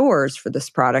in stores for this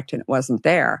product and it wasn't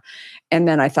there. And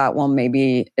then I thought, well,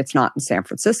 maybe it's not in San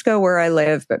Francisco where I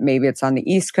live, but maybe it's on the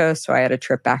East Coast. So I had a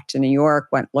trip back to New York,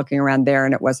 went looking around there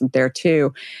and it wasn't there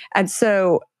too. And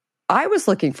so I was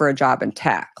looking for a job in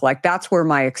tech. That's where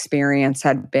my experience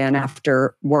had been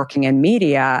after working in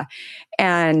media.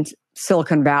 And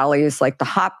Silicon Valley is the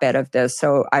hotbed of this.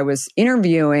 So I was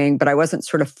interviewing, but I wasn't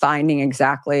sort of finding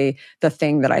exactly the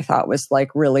thing that I thought was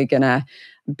really going to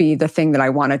be the thing that I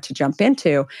wanted to jump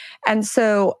into. And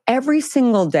so every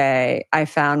single day I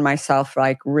found myself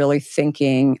really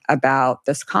thinking about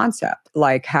this concept,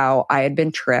 how I had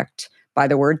been tricked by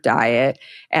the word diet,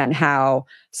 and how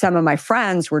some of my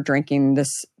friends were drinking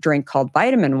this drink called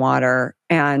vitamin water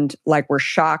and like were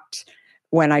shocked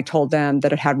when I told them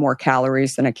that it had more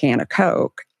calories than a can of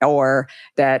Coke, or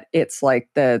that it's like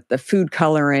the food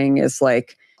coloring is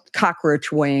like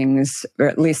cockroach wings, or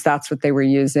at least that's what they were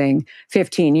using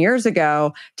 15 years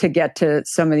ago to get to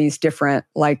some of these different,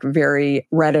 like very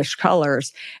reddish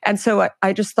colors. And so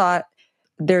I just thought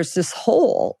there's this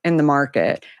hole in the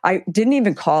market. I didn't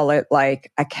even call it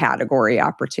like a category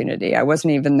opportunity. I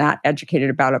wasn't even that educated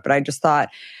about it, but I just thought,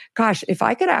 gosh, if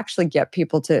I could actually get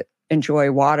people to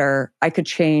enjoy water, I could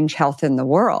change health in the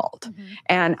world. Mm-hmm.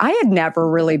 And I had never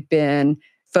really been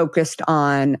focused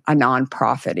on a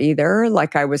nonprofit either.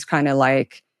 Like I was kind of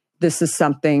like, this is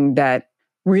something that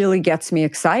really gets me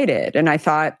excited. And I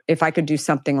thought if I could do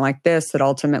something like this that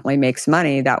ultimately makes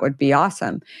money, that would be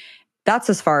awesome. That's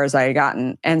as far as I had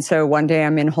gotten. And so one day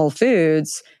I'm in Whole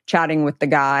Foods chatting with the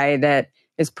guy that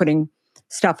is putting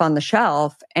stuff on the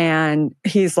shelf. And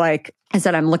he's like, I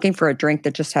said, I'm looking for a drink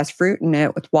that just has fruit in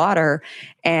it with water.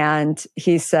 And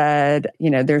he said,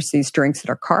 there's these drinks that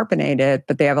are carbonated,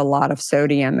 but they have a lot of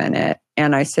sodium in it.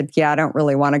 And I said, yeah, I don't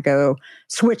really want to go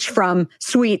switch from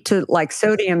sweet to like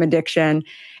sodium addiction.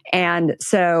 And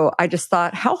so I just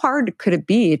thought, how hard could it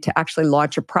be to actually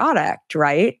launch a product,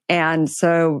 right? And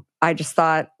so I just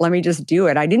thought, let me just do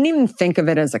it. I didn't even think of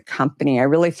it as a company. I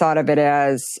really thought of it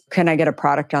as, can I get a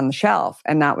product on the shelf?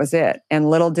 And that was it. And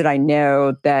little did I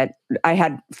know that I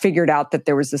had figured out that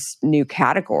there was this new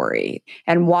category.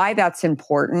 And why that's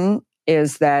important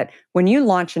is that when you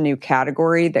launch a new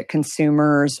category that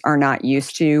consumers are not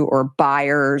used to, or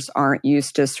buyers aren't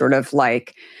used to sort of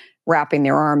like wrapping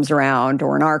their arms around,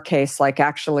 or in our case, like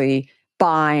actually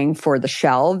buying for the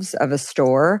shelves of a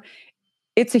store,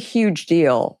 it's a huge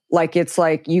deal. Like, it's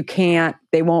like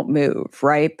they won't move,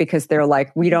 right? Because they're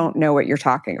like, we don't know what you're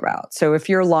talking about. So if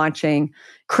you're launching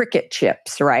cricket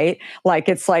chips, right? Like,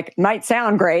 it's like, might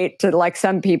sound great to like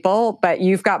some people, but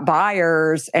you've got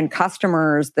buyers and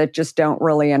customers that just don't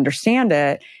really understand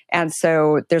it. And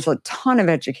so there's a ton of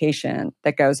education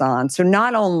that goes on. So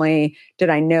not only did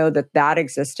I know that that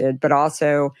existed, but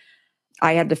also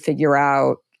I had to figure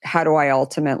out, how do I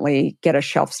ultimately get a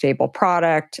shelf-stable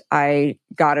product? I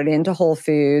got it into Whole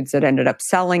Foods. It ended up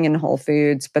selling in Whole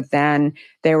Foods. But then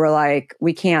they were like,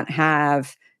 we can't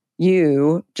have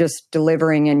you just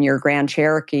delivering in your Grand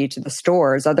Cherokee to the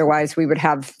stores. Otherwise, we would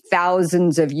have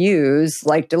thousands of yous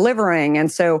like delivering.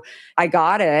 And so I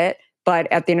got it.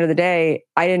 But at the end of the day,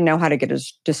 I didn't know how to get a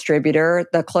distributor.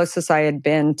 The closest I had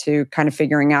been to kind of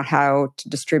figuring out how to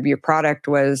distribute product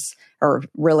was, or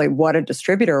really what a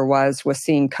distributor was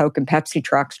seeing Coke and Pepsi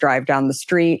trucks drive down the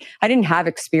street. I didn't have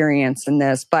experience in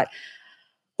this, but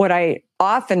what I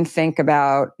often think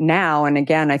about now, and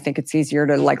again, I think it's easier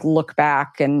to like look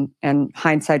back and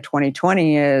hindsight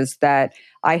 2020, is that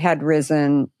I had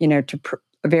risen, to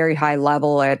a very high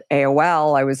level at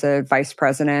AOL. I was a vice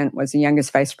president, was the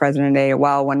youngest vice president at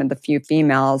AOL, one of the few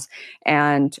females.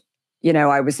 And,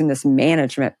 I was in this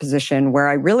management position where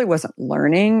I really wasn't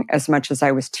learning as much as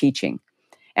I was teaching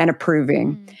and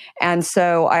approving. Mm. And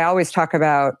so I always talk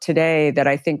about today that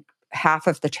I think half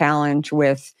of the challenge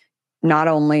with not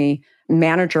only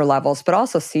manager levels, but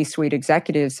also C-suite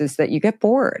executives is that you get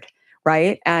bored,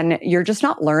 right? And you're just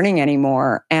not learning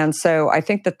anymore. And so I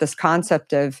think that this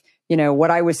concept of,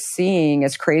 what I was seeing,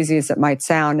 as crazy as it might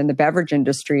sound in the beverage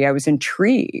industry, I was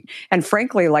intrigued. And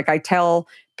frankly, like I tell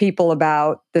people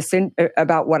about this,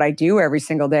 about what I do every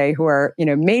single day who are,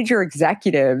 major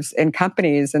executives in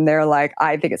companies. And they're like,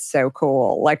 I think it's so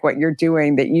cool, like what you're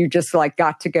doing, that you just like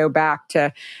got to go back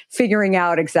to figuring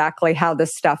out exactly how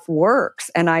this stuff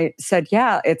works. And I said,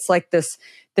 yeah, it's like this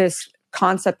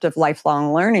concept of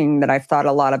lifelong learning that I've thought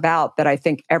a lot about, that I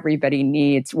think everybody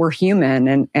needs. We're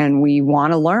human and we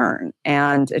want to learn.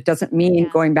 And it doesn't mean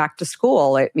going back to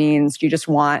school. It means you just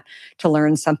want to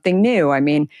learn something new. I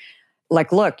mean,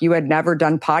 like, look, you had never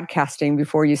done podcasting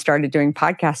before you started doing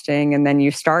podcasting, and then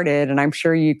you started, and I'm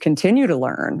sure you continue to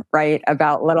learn, right,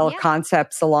 about little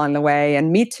concepts along the way.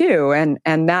 And me too. And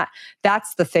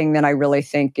that's the thing that I really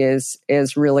think is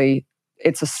really,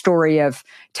 it's a story of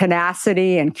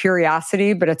tenacity and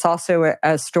curiosity, but it's also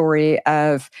a story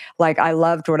of like, I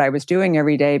loved what I was doing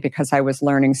every day because I was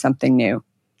learning something new.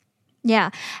 Yeah.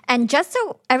 And just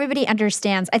so everybody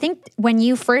understands, I think when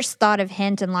you first thought of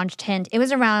Hint and launched Hint, it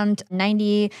was around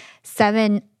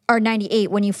 97 or 98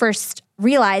 when you first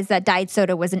realized that diet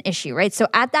soda was an issue, right? So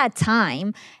at that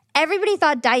time, everybody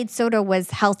thought diet soda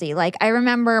was healthy. Like I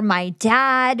remember my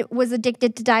dad was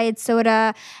addicted to diet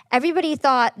soda. Everybody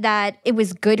thought that it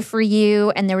was good for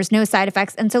you and there was no side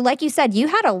effects. And so like you said, you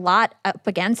had a lot up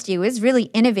against you. It was really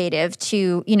innovative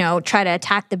to, try to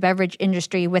attack the beverage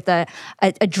industry with a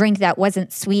drink that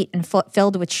wasn't sweet and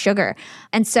filled with sugar.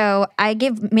 And so I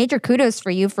give major kudos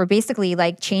for you for basically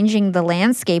like changing the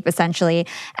landscape essentially.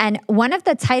 And one of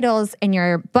the titles in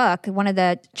your book, one of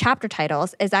the chapter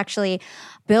titles is actually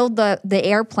build the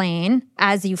airplane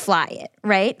as you fly it,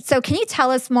 right? So can you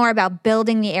tell us more about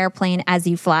building the airplane as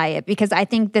you fly it? Because I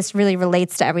think this really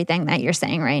relates to everything that you're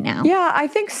saying right now. Yeah, I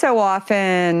think so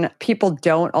often people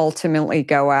don't ultimately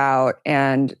go out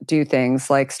and do things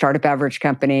like start a beverage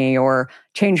company or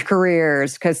change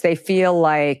careers because they feel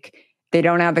like they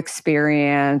don't have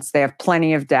experience. They have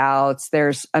plenty of doubts.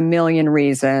 There's a million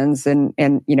reasons. And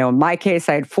in my case,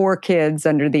 I had 4 kids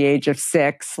under the age of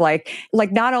 6. Like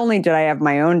not only did I have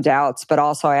my own doubts, but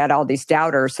also I had all these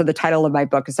doubters. So the title of my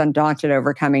book is Undaunted: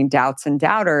 Overcoming Doubts and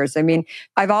Doubters. I mean,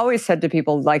 I've always said to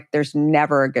people, like, there's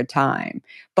never a good time,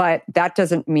 but that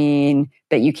doesn't mean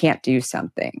that you can't do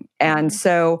something. And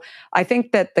so I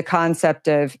think that the concept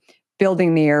of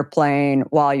building the airplane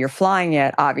while you're flying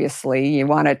it, obviously, you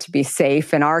want it to be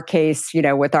safe. In our case,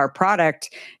 with our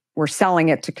product, we're selling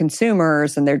it to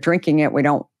consumers and they're drinking it. We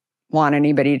don't want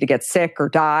anybody to get sick or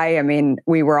die. I mean,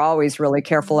 we were always really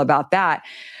careful about that.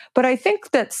 But I think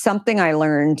that something I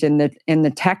learned in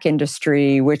the tech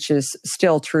industry, which is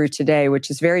still true today,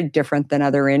 which is very different than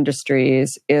other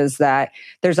industries, is that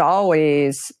there's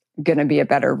always going to be a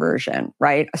better version,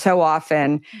 right? So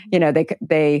often,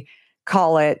 they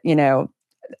call it,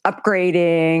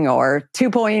 upgrading or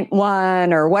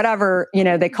 2.1 or whatever,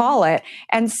 they call it.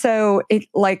 And so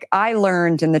I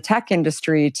learned in the tech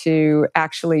industry to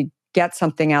actually get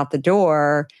something out the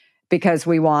door because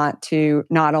we want to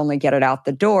not only get it out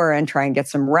the door and try and get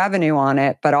some revenue on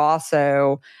it, but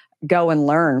also go and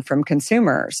learn from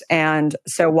consumers. And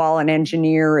so while an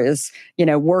engineer is,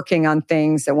 working on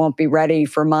things that won't be ready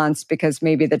for months because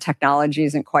maybe the technology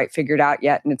isn't quite figured out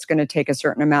yet and it's going to take a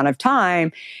certain amount of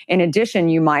time, in addition,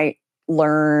 you might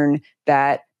learn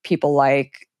that people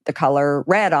like the color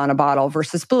red on a bottle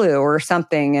versus blue or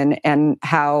something, and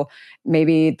how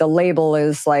maybe the label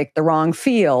is like the wrong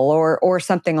feel or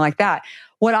something like that.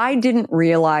 What I didn't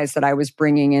realize that I was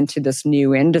bringing into this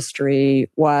new industry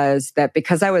was that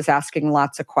because I was asking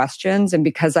lots of questions and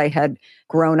because I had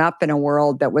grown up in a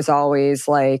world that was always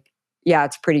like, yeah,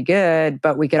 it's pretty good,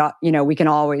 but we can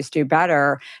always do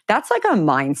better. That's like a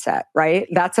mindset, right?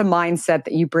 That's a mindset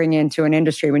that you bring into an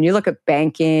industry. When you look at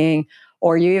banking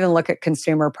or you even look at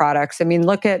consumer products, I mean,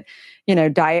 look at,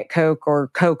 Diet Coke or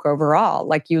Coke overall.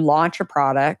 Like you launch a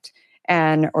product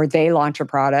or they launch a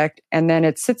product and then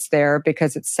it sits there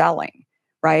because it's selling,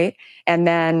 right? And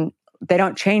then they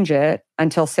don't change it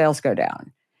until sales go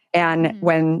down. And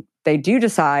when they do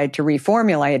decide to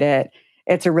reformulate it,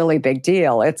 it's a really big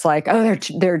deal. It's like, oh,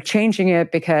 they're changing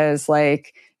it because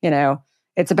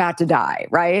it's about to die,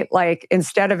 right? Like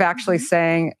instead of actually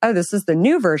saying, oh, this is the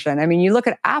new version. I mean, you look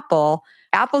at Apple.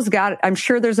 Apple's got, I'm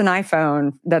sure there's an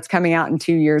iPhone that's coming out in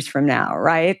 2 years from now,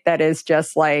 right? That is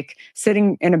just like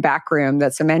sitting in a back room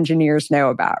that some engineers know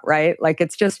about, right? Like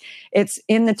it's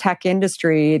in the tech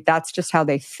industry, that's just how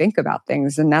they think about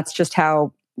things. And that's just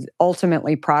how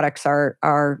ultimately products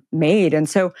are made. And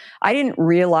so I didn't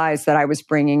realize that I was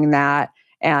bringing that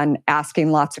and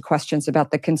asking lots of questions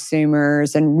about the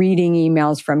consumers and reading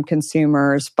emails from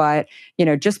consumers. But,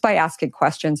 just by asking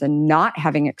questions and not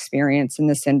having experience in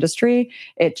this industry,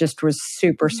 it just was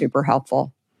super, super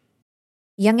helpful.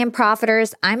 Young and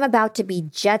Profiters, I'm about to be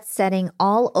jet setting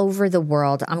all over the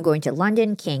world. I'm going to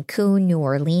London, Cancun, New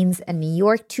Orleans, and New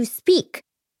York to speak.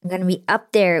 I'm going to be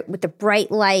up there with the bright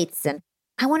lights, and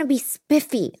I want to be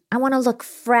spiffy. I want to look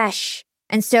fresh.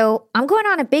 And so I'm going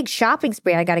on a big shopping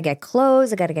spree. I got to get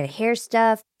clothes. I got to get hair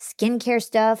stuff, skincare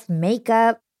stuff,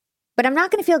 makeup. But I'm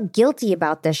not going to feel guilty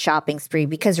about this shopping spree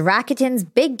because Rakuten's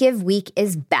Big Give Week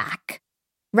is back.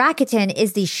 Rakuten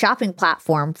is the shopping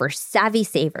platform for savvy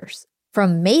savers.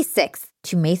 From May 6th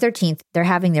to May 13th, they're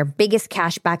having their biggest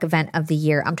cashback event of the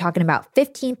year. I'm talking about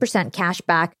 15%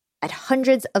 cashback at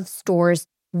hundreds of stores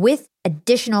with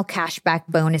additional cashback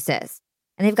bonuses.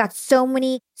 And they've got so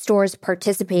many stores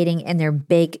participating in their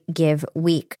Big Give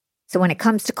Week. So when it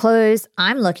comes to clothes,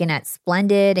 I'm looking at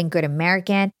Splendid and Good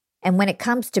American. And when it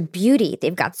comes to beauty,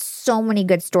 they've got so many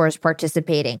good stores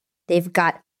participating. They've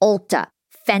got Ulta,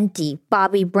 Fenty,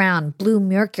 Bobbi Brown, Blue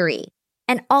Mercury,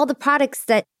 and all the products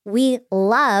that we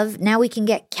love. Now we can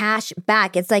get cash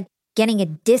back. It's like getting a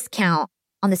discount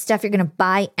on the stuff you're going to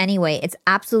buy anyway. It's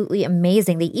absolutely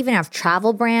amazing. They even have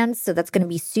travel brands, so that's going to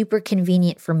be super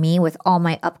convenient for me with all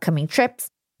my upcoming trips.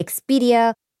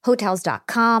 Expedia,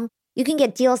 Hotels.com. You can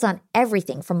get deals on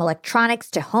everything from electronics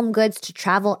to home goods to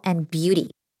travel and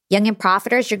beauty. Young and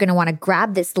profiters, you're going to want to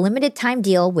grab this limited time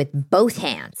deal with both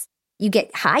hands. You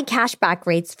get high cashback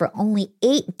rates for only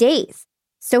 8 days.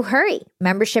 So hurry.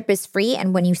 Membership is free,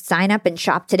 and when you sign up and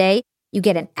shop today, you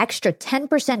get an extra 10%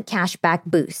 cashback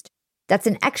boost. That's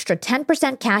an extra 10%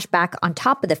 cashback on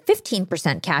top of the 15%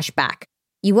 cashback.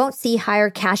 You won't see higher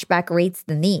cashback rates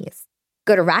than these.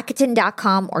 Go to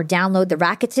Rakuten.com or download the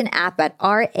Rakuten app at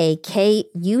Rakuten.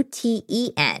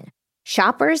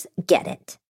 Shoppers get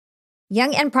it.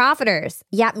 Young and profiters.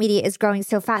 Yap Media is growing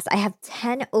so fast. I have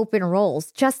 10 open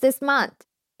roles just this month.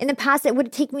 In the past, it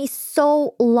would take me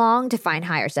so long to find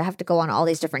hires. I have to go on all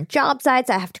these different job sites.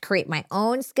 I have to create my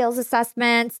own skills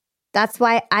assessments. That's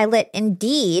why I let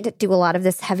Indeed do a lot of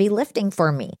this heavy lifting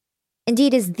for me.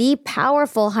 Indeed is the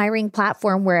powerful hiring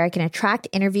platform where I can attract,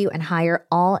 interview, and hire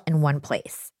all in one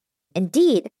place.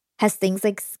 Indeed has things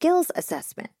like skills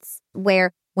assessments,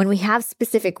 where when we have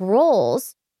specific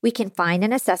roles, we can find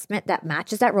an assessment that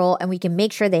matches that role and we can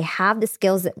make sure they have the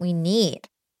skills that we need.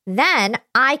 Then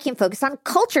I can focus on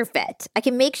culture fit. I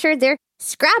can make sure they're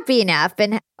scrappy enough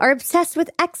and are obsessed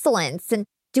with excellence and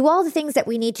do all the things that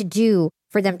we need to do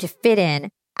for them to fit in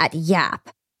at Yap.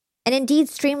 And Indeed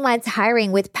streamlines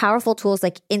hiring with powerful tools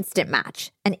like Instant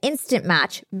Match. An Instant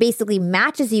Match basically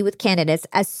matches you with candidates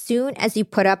as soon as you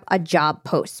put up a job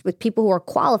post with people who are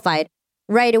qualified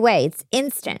right away. It's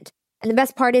instant. And the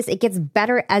best part is it gets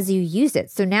better as you use it.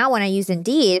 So now when I use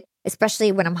Indeed,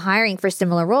 especially when I'm hiring for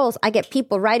similar roles, I get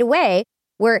people right away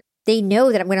where they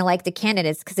know that I'm going to like the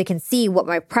candidates because they can see what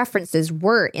my preferences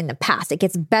were in the past. It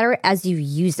gets better as you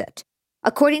use it.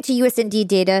 According to US Indeed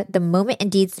data, the moment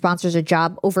Indeed sponsors a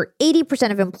job, over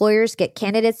 80% of employers get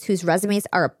candidates whose resumes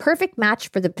are a perfect match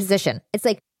for the position. It's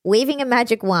like waving a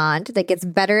magic wand that gets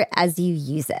better as you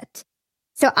use it.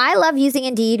 So I love using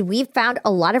Indeed. We've found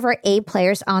a lot of our A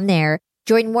players on there.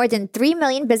 Join more than 3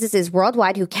 million businesses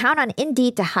worldwide who count on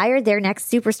Indeed to hire their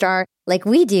next superstar like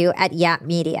we do at Yap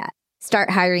Media.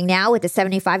 Start hiring now with a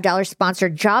 $75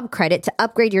 sponsored job credit to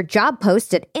upgrade your job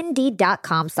post at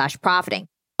Indeed.com/profiting.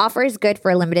 Offer is good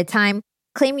for a limited time.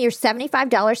 Claim your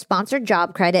 $75 sponsored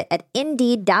job credit at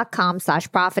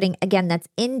Indeed.com/profiting. Again, that's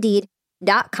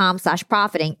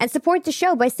Indeed.com/profiting. And support the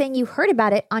show by saying you heard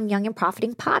about it on Young and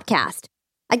Profiting Podcast.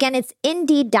 Again, it's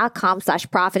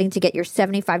Indeed.com/profiting to get your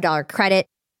 $75 credit.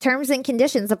 Terms and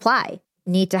conditions apply.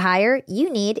 Need to hire?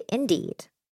 You need Indeed.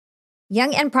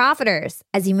 Young and profiters.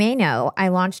 As you may know, I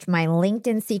launched my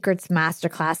LinkedIn Secrets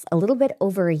Masterclass a little bit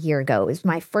over a year ago. It was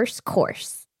my first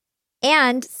course.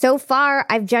 And so far,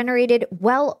 I've generated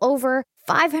well over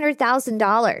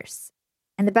 $500,000.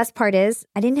 And the best part is,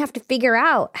 I didn't have to figure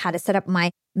out how to set up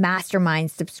my mastermind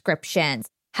subscriptions,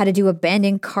 how to do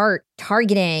abandoned cart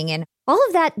targeting, and all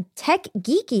of that tech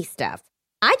geeky stuff.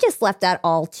 I just left that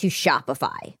all to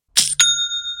Shopify.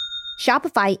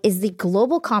 Shopify is the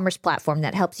global commerce platform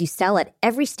that helps you sell at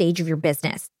every stage of your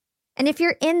business. And if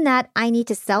you're in that I need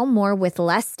to sell more with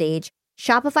less stage,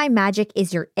 Shopify Magic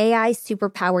is your AI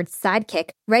superpowered sidekick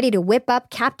ready to whip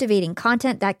up captivating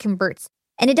content that converts.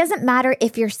 And it doesn't matter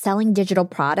if you're selling digital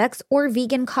products or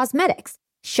vegan cosmetics.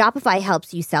 Shopify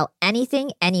helps you sell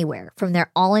anything, anywhere, from their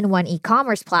all-in-one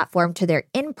e-commerce platform to their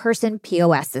in-person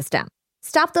POS system.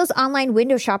 Stop those online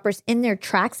window shoppers in their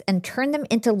tracks and turn them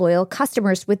into loyal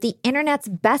customers with the internet's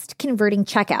best converting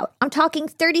checkout. I'm talking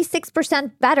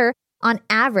 36% better on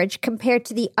average compared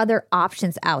to the other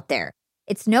options out there.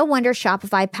 It's no wonder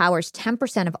Shopify powers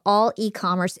 10% of all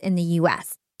e-commerce in the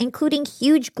US, including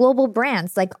huge global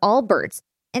brands like Allbirds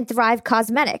and Thrive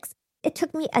Cosmetics. It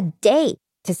took me a day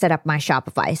to set up my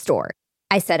Shopify store.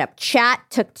 I set up chat,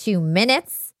 took 2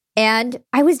 minutes, and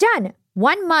I was done.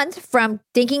 1 month from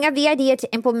thinking of the idea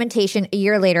to implementation, a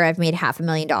year later, I've made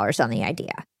 $500,000 on the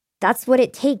idea. That's what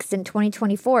it takes in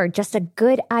 2024, just a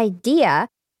good idea,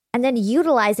 and then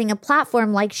utilizing a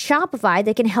platform like Shopify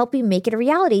that can help you make it a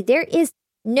reality. There is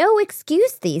no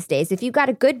excuse these days. If you've got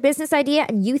a good business idea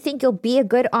and you think you'll be a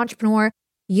good entrepreneur,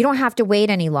 you don't have to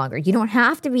wait any longer. You don't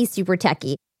have to be super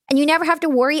techie, and you never have to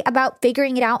worry about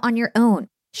figuring it out on your own.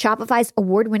 Shopify's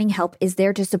award-winning help is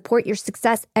there to support your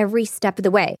success every step of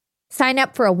the way. Sign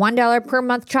up for a $1 per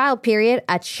month trial period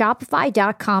at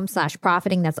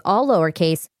shopify.com/profiting. That's all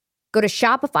lowercase. Go to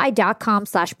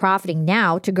shopify.com/profiting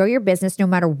now to grow your business no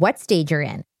matter what stage you're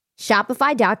in.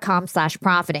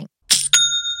 Shopify.com/profiting.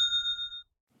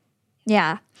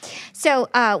 Yeah. So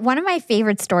one of my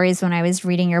favorite stories when I was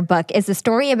reading your book is a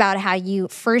story about how you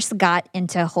first got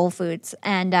into Whole Foods.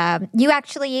 And you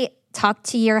actually talked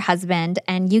to your husband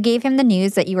and you gave him the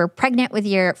news that you were pregnant with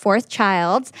your fourth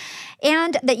child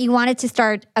and that you wanted to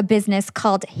start a business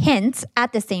called Hint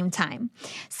at the same time.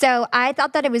 So I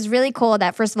thought that it was really cool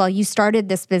that, first of all, you started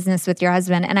this business with your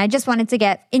husband. And I just wanted to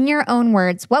get, in your own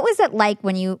words, what was it like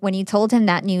when you told him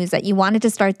that news that you wanted to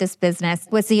start this business?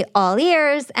 Was he all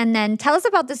ears? And then tell us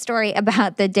about the story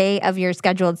about the day of your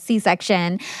scheduled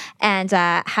C-section and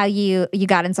how you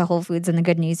got into Whole Foods and the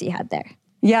good news you had there.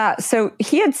 Yeah. So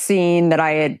he had seen that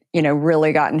I had,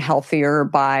 really gotten healthier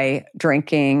by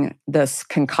drinking this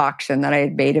concoction that I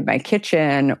had made in my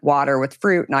kitchen, water with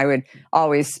fruit. And I would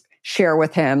always share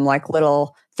with him like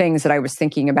little things that I was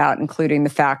thinking about, including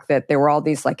the fact that there were all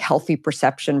these like healthy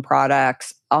perception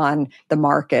products on the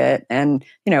market. And,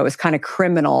 it was kind of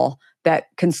criminal that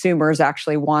consumers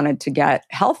actually wanted to get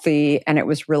healthy and it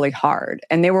was really hard.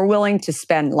 And they were willing to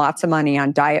spend lots of money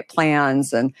on diet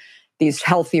plans and these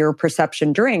healthier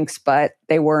perception drinks, but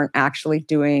they weren't actually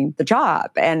doing the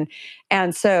job. And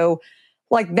so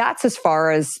like that's as far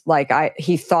as like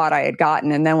he thought I had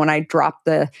gotten. And then when I dropped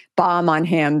the bomb on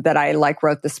him that I like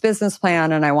wrote this business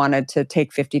plan and I wanted to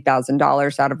take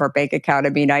 $50,000 out of our bank account.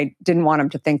 I mean, I didn't want him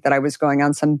to think that I was going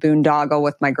on some boondoggle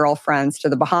with my girlfriends to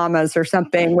the Bahamas or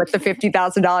something with the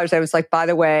 $50,000. I was like, by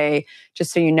the way,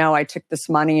 just so you know, I took this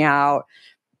money out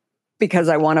because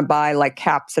I want to buy like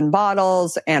caps and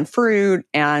bottles and fruit.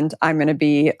 And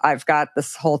I've got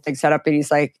this whole thing set up. And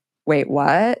he's like, wait,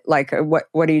 what? Like,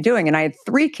 what are you doing? And I had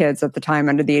 3 kids at the time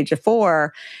under the age of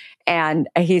 4. And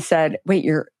he said, wait,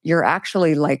 you're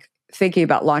actually like thinking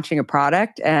about launching a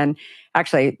product. And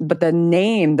actually, but the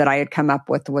name that I had come up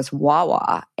with was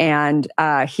Wawa. And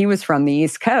he was from the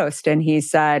East Coast. And he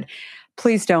said,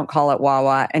 please don't call it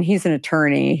Wawa. And he's an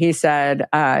attorney. He said,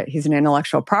 he's an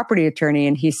intellectual property attorney.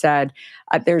 And he said,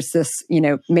 there's this,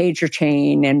 major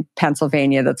chain in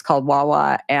Pennsylvania that's called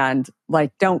Wawa. And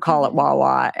like, don't call it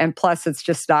Wawa. And plus it's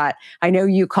just not, I know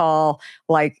you call,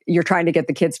 like, you're trying to get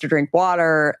the kids to drink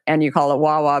water and you call it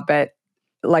Wawa, but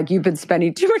like you've been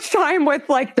spending too much time with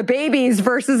like the babies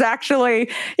versus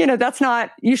actually, that's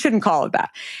not, you shouldn't call it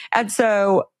that. And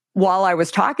so while I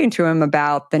was talking to him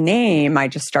about the name, I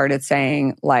just started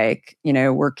saying like,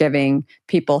 we're giving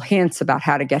people hints about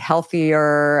how to get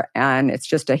healthier and it's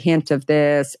just a hint of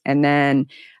this. And then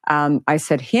I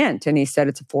said hint and he said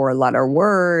it's a 4-letter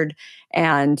word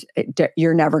and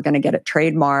you're never going to get it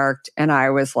trademarked. And I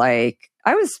was like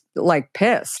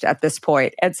pissed at this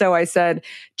point. And so I said,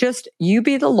 just you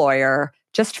be the lawyer,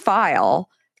 just file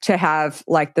to have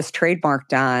like this trademark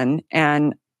done.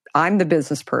 And I'm the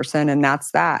business person and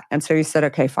that's that. And so he said,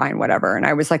 okay, fine, whatever. And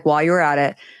I was like, while you're at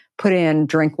it, put in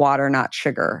drink water, not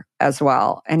sugar as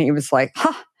well. And he was like,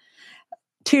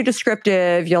 too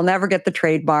descriptive. You'll never get the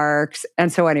trademarks.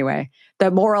 And so anyway,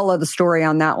 the moral of the story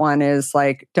on that one is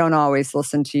like, don't always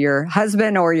listen to your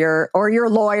husband or your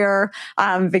lawyer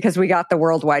because we got the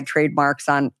worldwide trademarks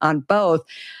on both.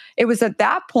 It was at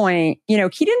that point, he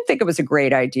didn't think it was a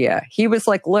great idea. He was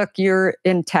like, look, you're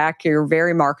in tech, you're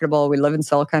very marketable. We live in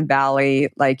Silicon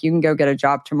Valley. Like you can go get a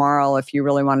job tomorrow if you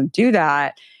really want to do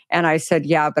that. And I said,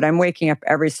 yeah, but I'm waking up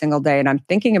every single day and I'm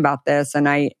thinking about this. And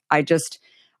I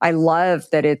love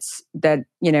that it's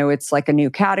like a new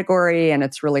category and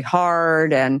it's really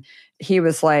hard. And he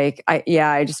was like,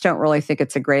 I just don't really think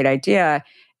it's a great idea.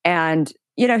 And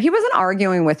he wasn't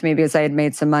arguing with me because I had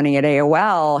made some money at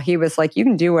AOL. He was like, you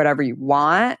can do whatever you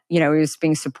want. He was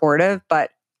being supportive, but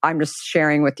I'm just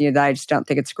sharing with you that I just don't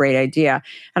think it's a great idea.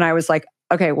 And I was like,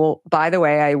 okay, well, by the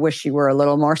way, I wish you were a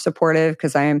little more supportive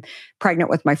because I am pregnant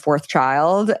with my 4th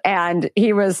child. And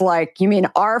he was like, you mean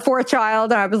our 4th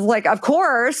child? And I was like, of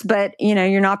course, but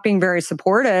you're not being very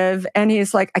supportive. And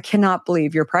he's like, I cannot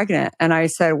believe you're pregnant. And I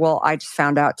said, well, I just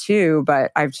found out too,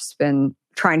 but I've just been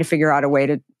trying to figure out a way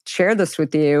to share this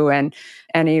with you. And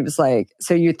he was like,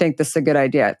 so you think this is a good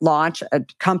idea? Launch a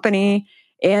company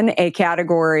in a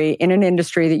category, in an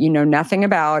industry that you know nothing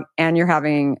about, and you're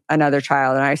having another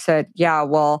child. And I said, yeah,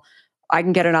 well, I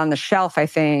can get it on the shelf, I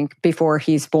think, before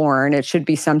he's born. It should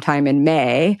be sometime in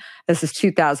May. This is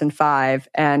 2005.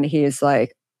 And he's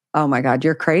like, oh my God,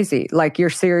 you're crazy. Like, you're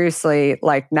seriously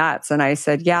like nuts. And I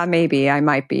said, yeah, maybe I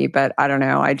might be, but I don't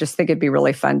know. I just think it'd be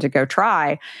really fun to go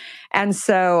try. And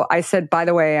so I said, by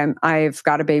the way, I've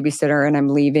got a babysitter and I'm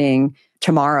leaving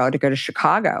tomorrow to go to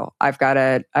Chicago. I've got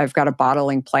a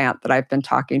bottling plant that I've been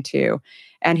talking to.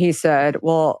 And he said,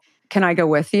 well, can I go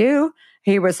with you?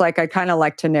 he was like, I kind of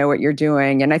like to know what you're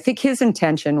doing. And I think his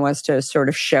intention was to sort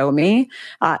of show me,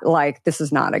 like, this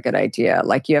is not a good idea.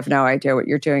 Like, you have no idea what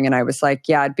you're doing. And I was like,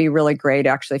 yeah, it'd be really great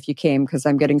actually if you came, because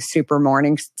I'm getting super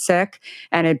morning sick.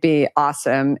 And it'd be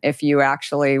awesome if you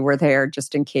actually were there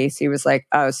just in case. He was like,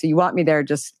 oh, so you want me there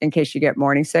just in case you get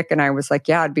morning sick? And I was like,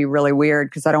 yeah, it'd be really weird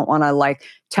because I don't want to like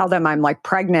tell them I'm like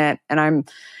pregnant and I'm,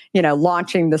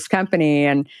 launching this company.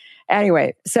 And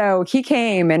anyway, so he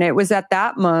came, and it was at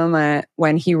that moment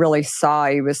when he really saw,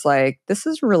 he was like, this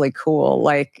is really cool.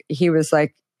 Like, he was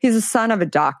like, he's the son of a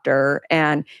doctor.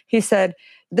 And he said,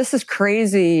 this is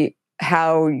crazy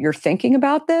how you're thinking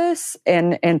about this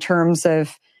in terms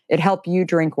of it helped you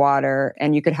drink water,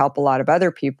 and you could help a lot of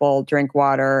other people drink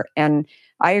water. And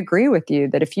I agree with you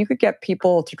that if you could get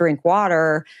people to drink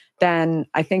water, then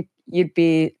I think you'd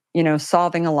be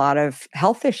solving a lot of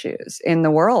health issues in the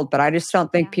world. But I just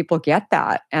don't think people get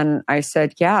that. And I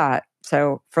said, yeah.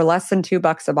 So for less than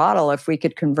 $2 a bottle, if we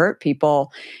could convert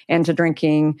people into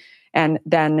drinking, and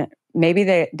then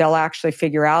maybe they'll actually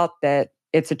figure out that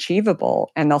it's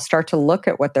achievable, and they'll start to look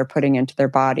at what they're putting into their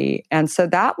body. And so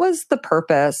that was the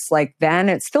purpose. Like then,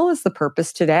 it still is the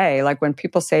purpose today. Like when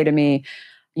people say to me,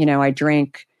 I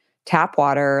drink tap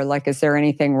water, like, is there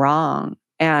anything wrong?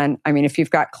 And I mean, if you've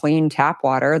got clean tap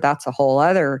water, that's a whole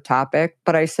other topic.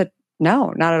 But I said,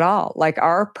 no, not at all. Like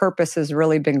our purpose has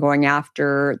really been going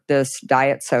after this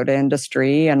diet soda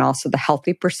industry and also the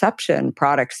healthy perception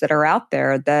products that are out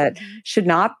there that should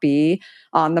not be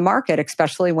on the market,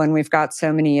 especially when we've got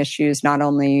so many issues, not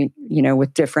only,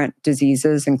 with different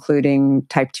diseases, including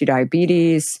type 2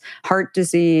 diabetes, heart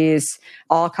disease,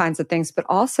 all kinds of things, but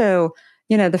also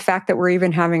the fact that we're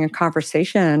even having a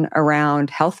conversation around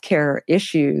healthcare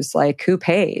issues, like who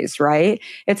pays, right?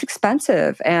 It's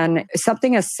expensive. And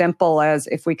something as simple as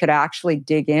if we could actually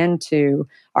dig into,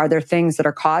 are there things that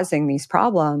are causing these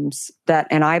problems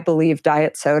and I believe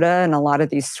diet soda and a lot of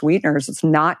these sweeteners, it's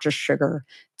not just sugar,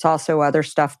 it's also other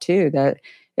stuff too that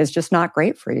is just not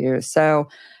great for you. So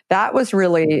that was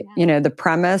really, the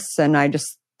premise. And I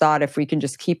just thought if we can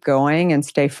just keep going and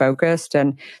stay focused.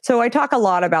 And so I talk a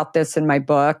lot about this in my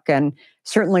book. And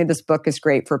certainly this book is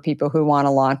great for people who want to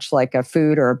launch like a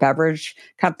food or a beverage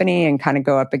company and kind of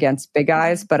go up against big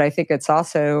guys. But I think it's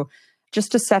also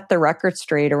just to set the record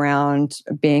straight around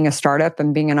being a startup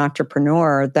and being an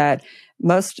entrepreneur, that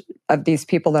most of these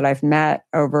people that I've met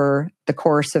over the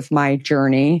course of my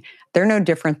journey, they're no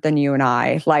different than you and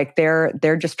I. Like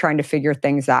they're just trying to figure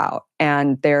things out,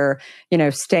 and they're,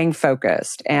 staying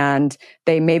focused, and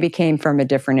they maybe came from a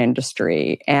different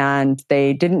industry and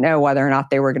they didn't know whether or not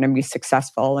they were going to be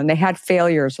successful, and they had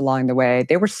failures along the way.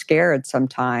 They were scared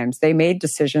sometimes. They made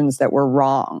decisions that were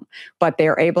wrong, but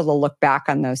they're able to look back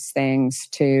on those things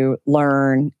to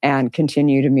learn and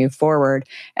continue to move forward.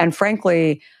 And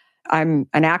frankly, I'm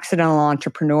an accidental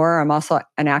entrepreneur. I'm also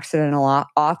an accidental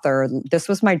author. This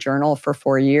was my journal for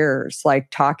 4 years, like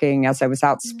talking as I was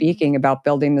out speaking about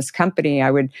building this company.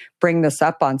 I would bring this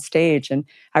up on stage, and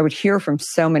I would hear from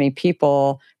so many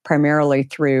people, primarily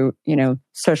through,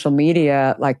 social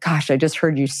media, like, gosh, I just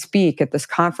heard you speak at this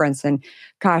conference. And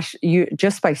gosh, you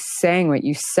just by saying what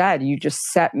you said, you just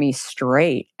set me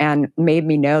straight and made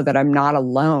me know that I'm not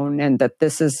alone, and that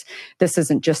this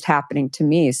isn't just happening to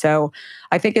me. So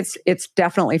I think it's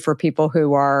definitely for people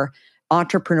who are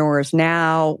entrepreneurs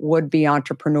now, would-be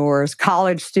entrepreneurs,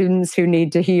 college students who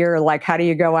need to hear, like, how do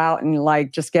you go out and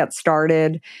like just get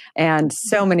started? And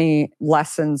so many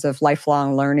lessons of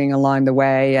lifelong learning along the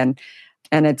way. And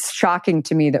it's shocking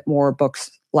to me that more books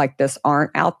like this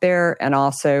aren't out there. And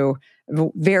also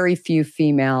very few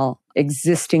female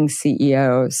existing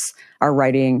CEOs are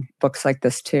writing books like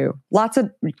this too. Lots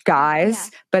of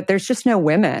guys, but there's just no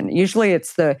women. Usually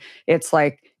it's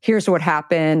like, here's what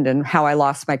happened and how I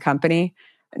lost my company.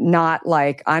 Not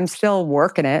like, I'm still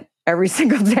working it every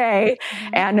single day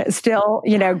and still,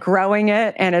 growing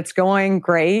it, and it's going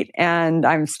great. And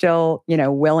I'm still,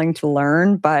 willing to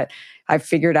learn, but I've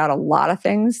figured out a lot of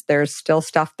things. There's still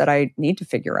stuff that I need to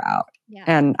figure out. Yeah.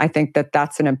 And I think that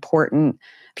that's an important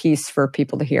piece for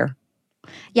people to hear.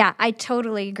 Yeah, I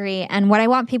totally agree. And what I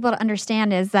want people to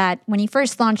understand is that when you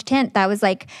first launched Hint, that was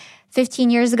like 15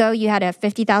 years ago, you had a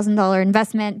 $50,000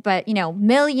 investment, but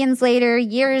millions later,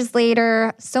 years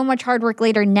later, so much hard work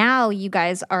later, now you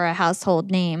guys are a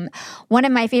household name. One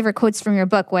of my favorite quotes from your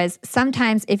book was,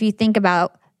 sometimes if you think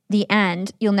about the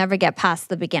end, you'll never get past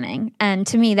the beginning. And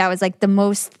to me, that was like the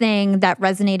most thing that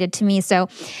resonated to me. So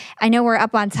I know we're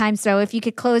up on time. So if you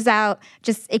could close out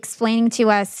just explaining to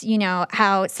us,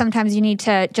 how sometimes you need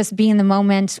to just be in the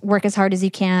moment, work as hard as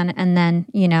you can, and then,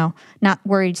 not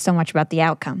worry so much about the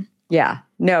outcome. Yeah,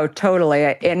 No, totally.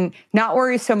 And not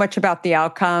worry so much about the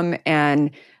outcome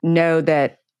and know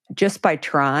that just by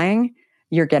trying,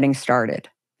 you're getting started.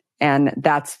 And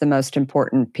that's the most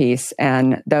important piece.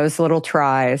 And those little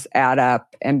tries add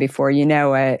up. And before you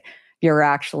know it, you're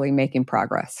actually making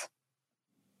progress.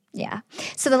 Yeah.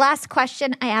 So the last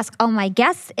question I ask all my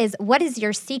guests is, what is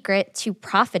your secret to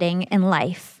profiting in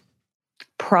life?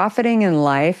 Profiting in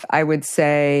life, I would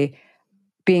say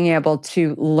being able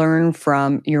to learn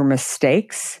from your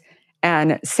mistakes.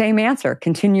 And same answer,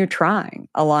 continue trying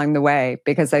along the way,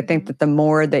 because I think that the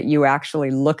more that you actually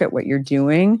look at what you're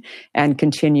doing and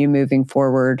continue moving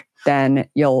forward, then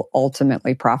you'll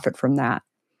ultimately profit from that.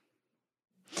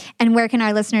 And where can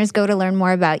our listeners go to learn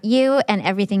more about you and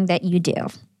everything that you do?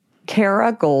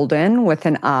 Kara Goldin with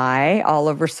an I all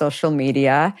over social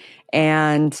media.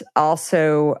 And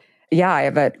also, I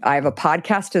have a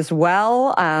podcast as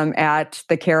well at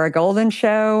the Kara Goldin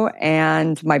Show.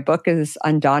 And my book is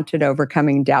Undaunted: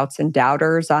 Overcoming Doubts and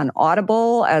Doubters on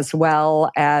Audible as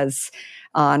well as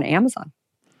on Amazon.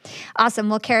 Awesome.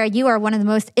 Well, Kara, you are one of the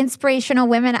most inspirational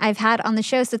women I've had on the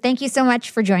show. So thank you so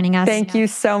much for joining us. Thank you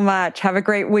so much. Have a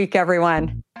great week,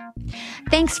 everyone.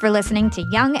 Thanks for listening to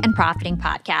Young and Profiting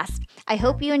Podcast. I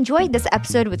hope you enjoyed this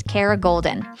episode with Kara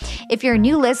Goldin. If you're a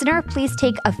new listener, please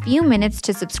take a few minutes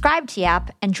to subscribe to the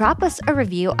app and drop us a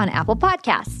review on Apple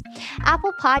Podcasts.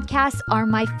 Apple Podcasts are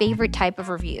my favorite type of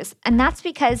reviews, and that's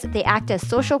because they act as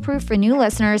social proof for new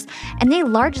listeners, and they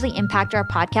largely impact our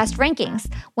podcast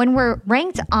rankings. When we're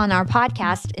ranked on our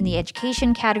podcast in the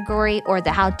education category or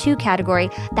the how-to category,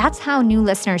 that's how new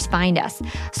listeners find us.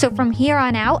 So from here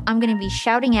on out, I'm going to be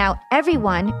shouting out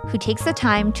everyone who takes the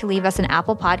time to leave us an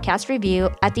Apple Podcast review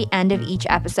at the end of each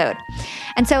episode.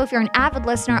 And so if you're an avid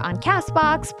listener on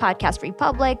CastBox, Podcast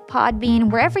Republic,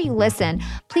 Podbean, wherever you listen,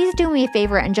 please do me a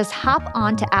favor and just hop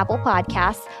on to Apple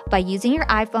Podcasts by using your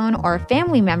iPhone or a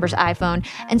family member's iPhone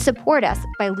and support us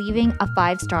by leaving a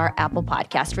 5-star Apple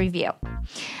Podcast review.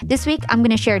 This week, I'm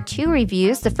going to share 2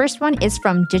 reviews. The first one is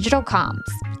from Digital Comms.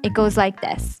 It goes like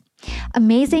this.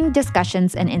 Amazing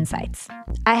discussions and insights.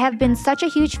 I have been such a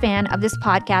huge fan of this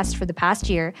podcast for the past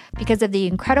year because of the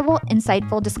incredible,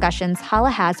 insightful discussions Hala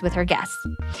has with her guests.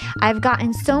 I've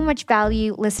gotten so much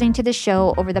value listening to the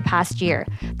show over the past year.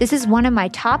 This is one of my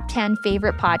top 10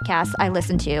 favorite podcasts I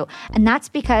listen to, and that's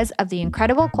because of the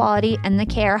incredible quality and the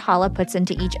care Hala puts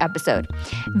into each episode.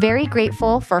 Very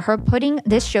grateful for her putting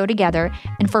this show together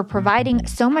and for providing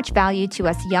so much value to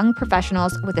us young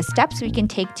professionals with the steps we can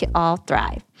take to all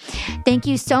thrive. Thank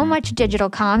you so much, Digital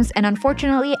Comms. And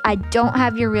unfortunately, I don't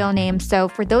have your real name. So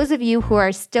for those of you who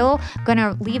are still going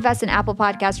to leave us an Apple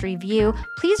Podcast review,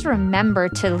 please remember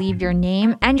to leave your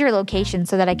name and your location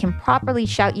so that I can properly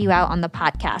shout you out on the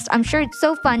podcast. I'm sure it's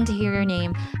so fun to hear your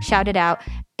name shouted out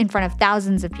in front of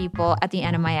thousands of people at the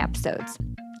end of my episodes.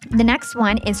 The next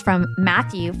one is from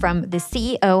Matthew from the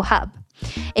CEO Hub.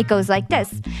 It goes like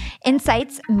this.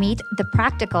 Insights meet the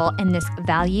practical in this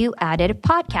value-added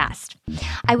podcast.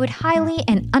 I would highly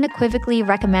and unequivocally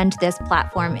recommend this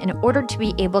platform in order to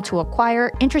be able to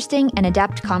acquire interesting and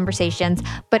adept conversations,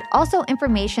 but also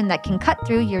information that can cut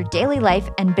through your daily life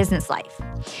and business life.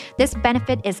 This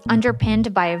benefit is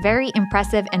underpinned by a very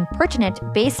impressive and pertinent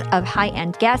base of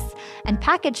high-end guests and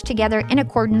packaged together in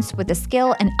accordance with the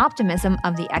skill and optimism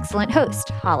of the excellent host,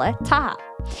 Hala Taha.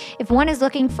 If one is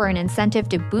looking for an incentive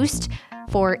to boost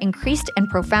for increased and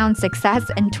profound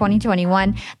success in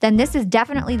 2021, then this is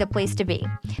definitely the place to be.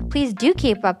 Please do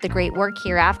keep up the great work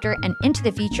hereafter and into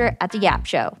the future at the Yap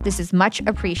Show. This is much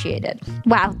appreciated.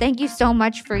 Wow, thank you so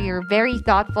much for your very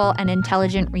thoughtful and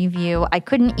intelligent review. I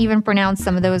couldn't even pronounce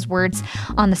some of those words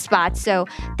on the spot. So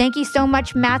thank you so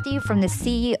much, Matthew from the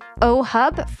CEO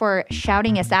Hub, for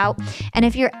shouting us out. And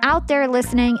if you're out there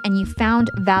listening and you found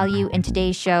value in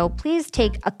today's show, please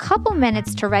take a couple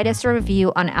minutes to write us a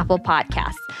review on Apple Podcasts.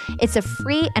 It's a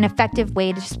free and effective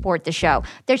way to support the show.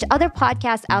 There's other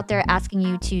podcasts out there asking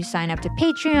you to sign up to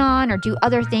Patreon or do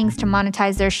other things to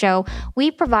monetize their show.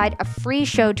 We provide a free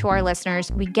show to our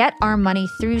listeners. We get our money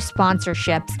through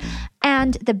sponsorships.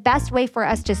 And the best way for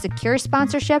us to secure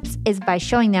sponsorships is by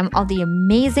showing them all the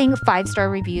amazing 5-star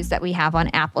reviews that we have on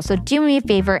Apple. So do me a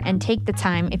favor and take the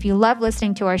time. If you love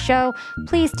listening to our show,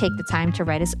 please take the time to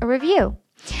write us a review.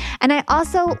 And I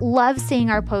also love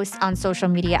seeing our posts on social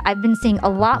media. I've been seeing a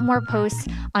lot more posts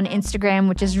on Instagram,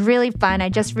 which is really fun. I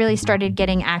just really started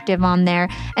getting active on there.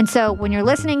 And so when you're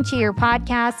listening to your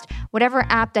podcast, whatever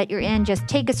app that you're in, just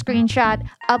take a screenshot,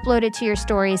 upload it to your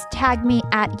stories, tag me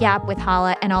at Yap with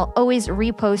Hala, and I'll always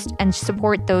repost and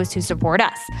support those who support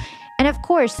us. And of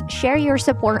course, share your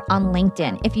support on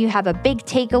LinkedIn. If you have a big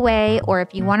takeaway or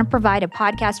if you want to provide a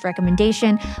podcast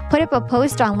recommendation, put up a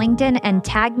post on LinkedIn and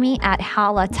tag me at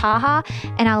Hala Taha,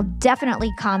 and I'll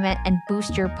definitely comment and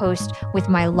boost your post with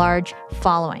my large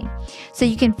following. So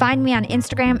you can find me on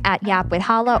Instagram at Yap with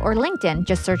Hala or LinkedIn.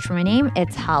 Just search for my name.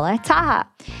 It's Hala Taha.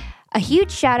 A huge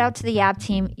shout out to the Yap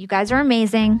team. You guys are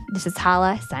amazing. This is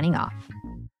Hala signing off.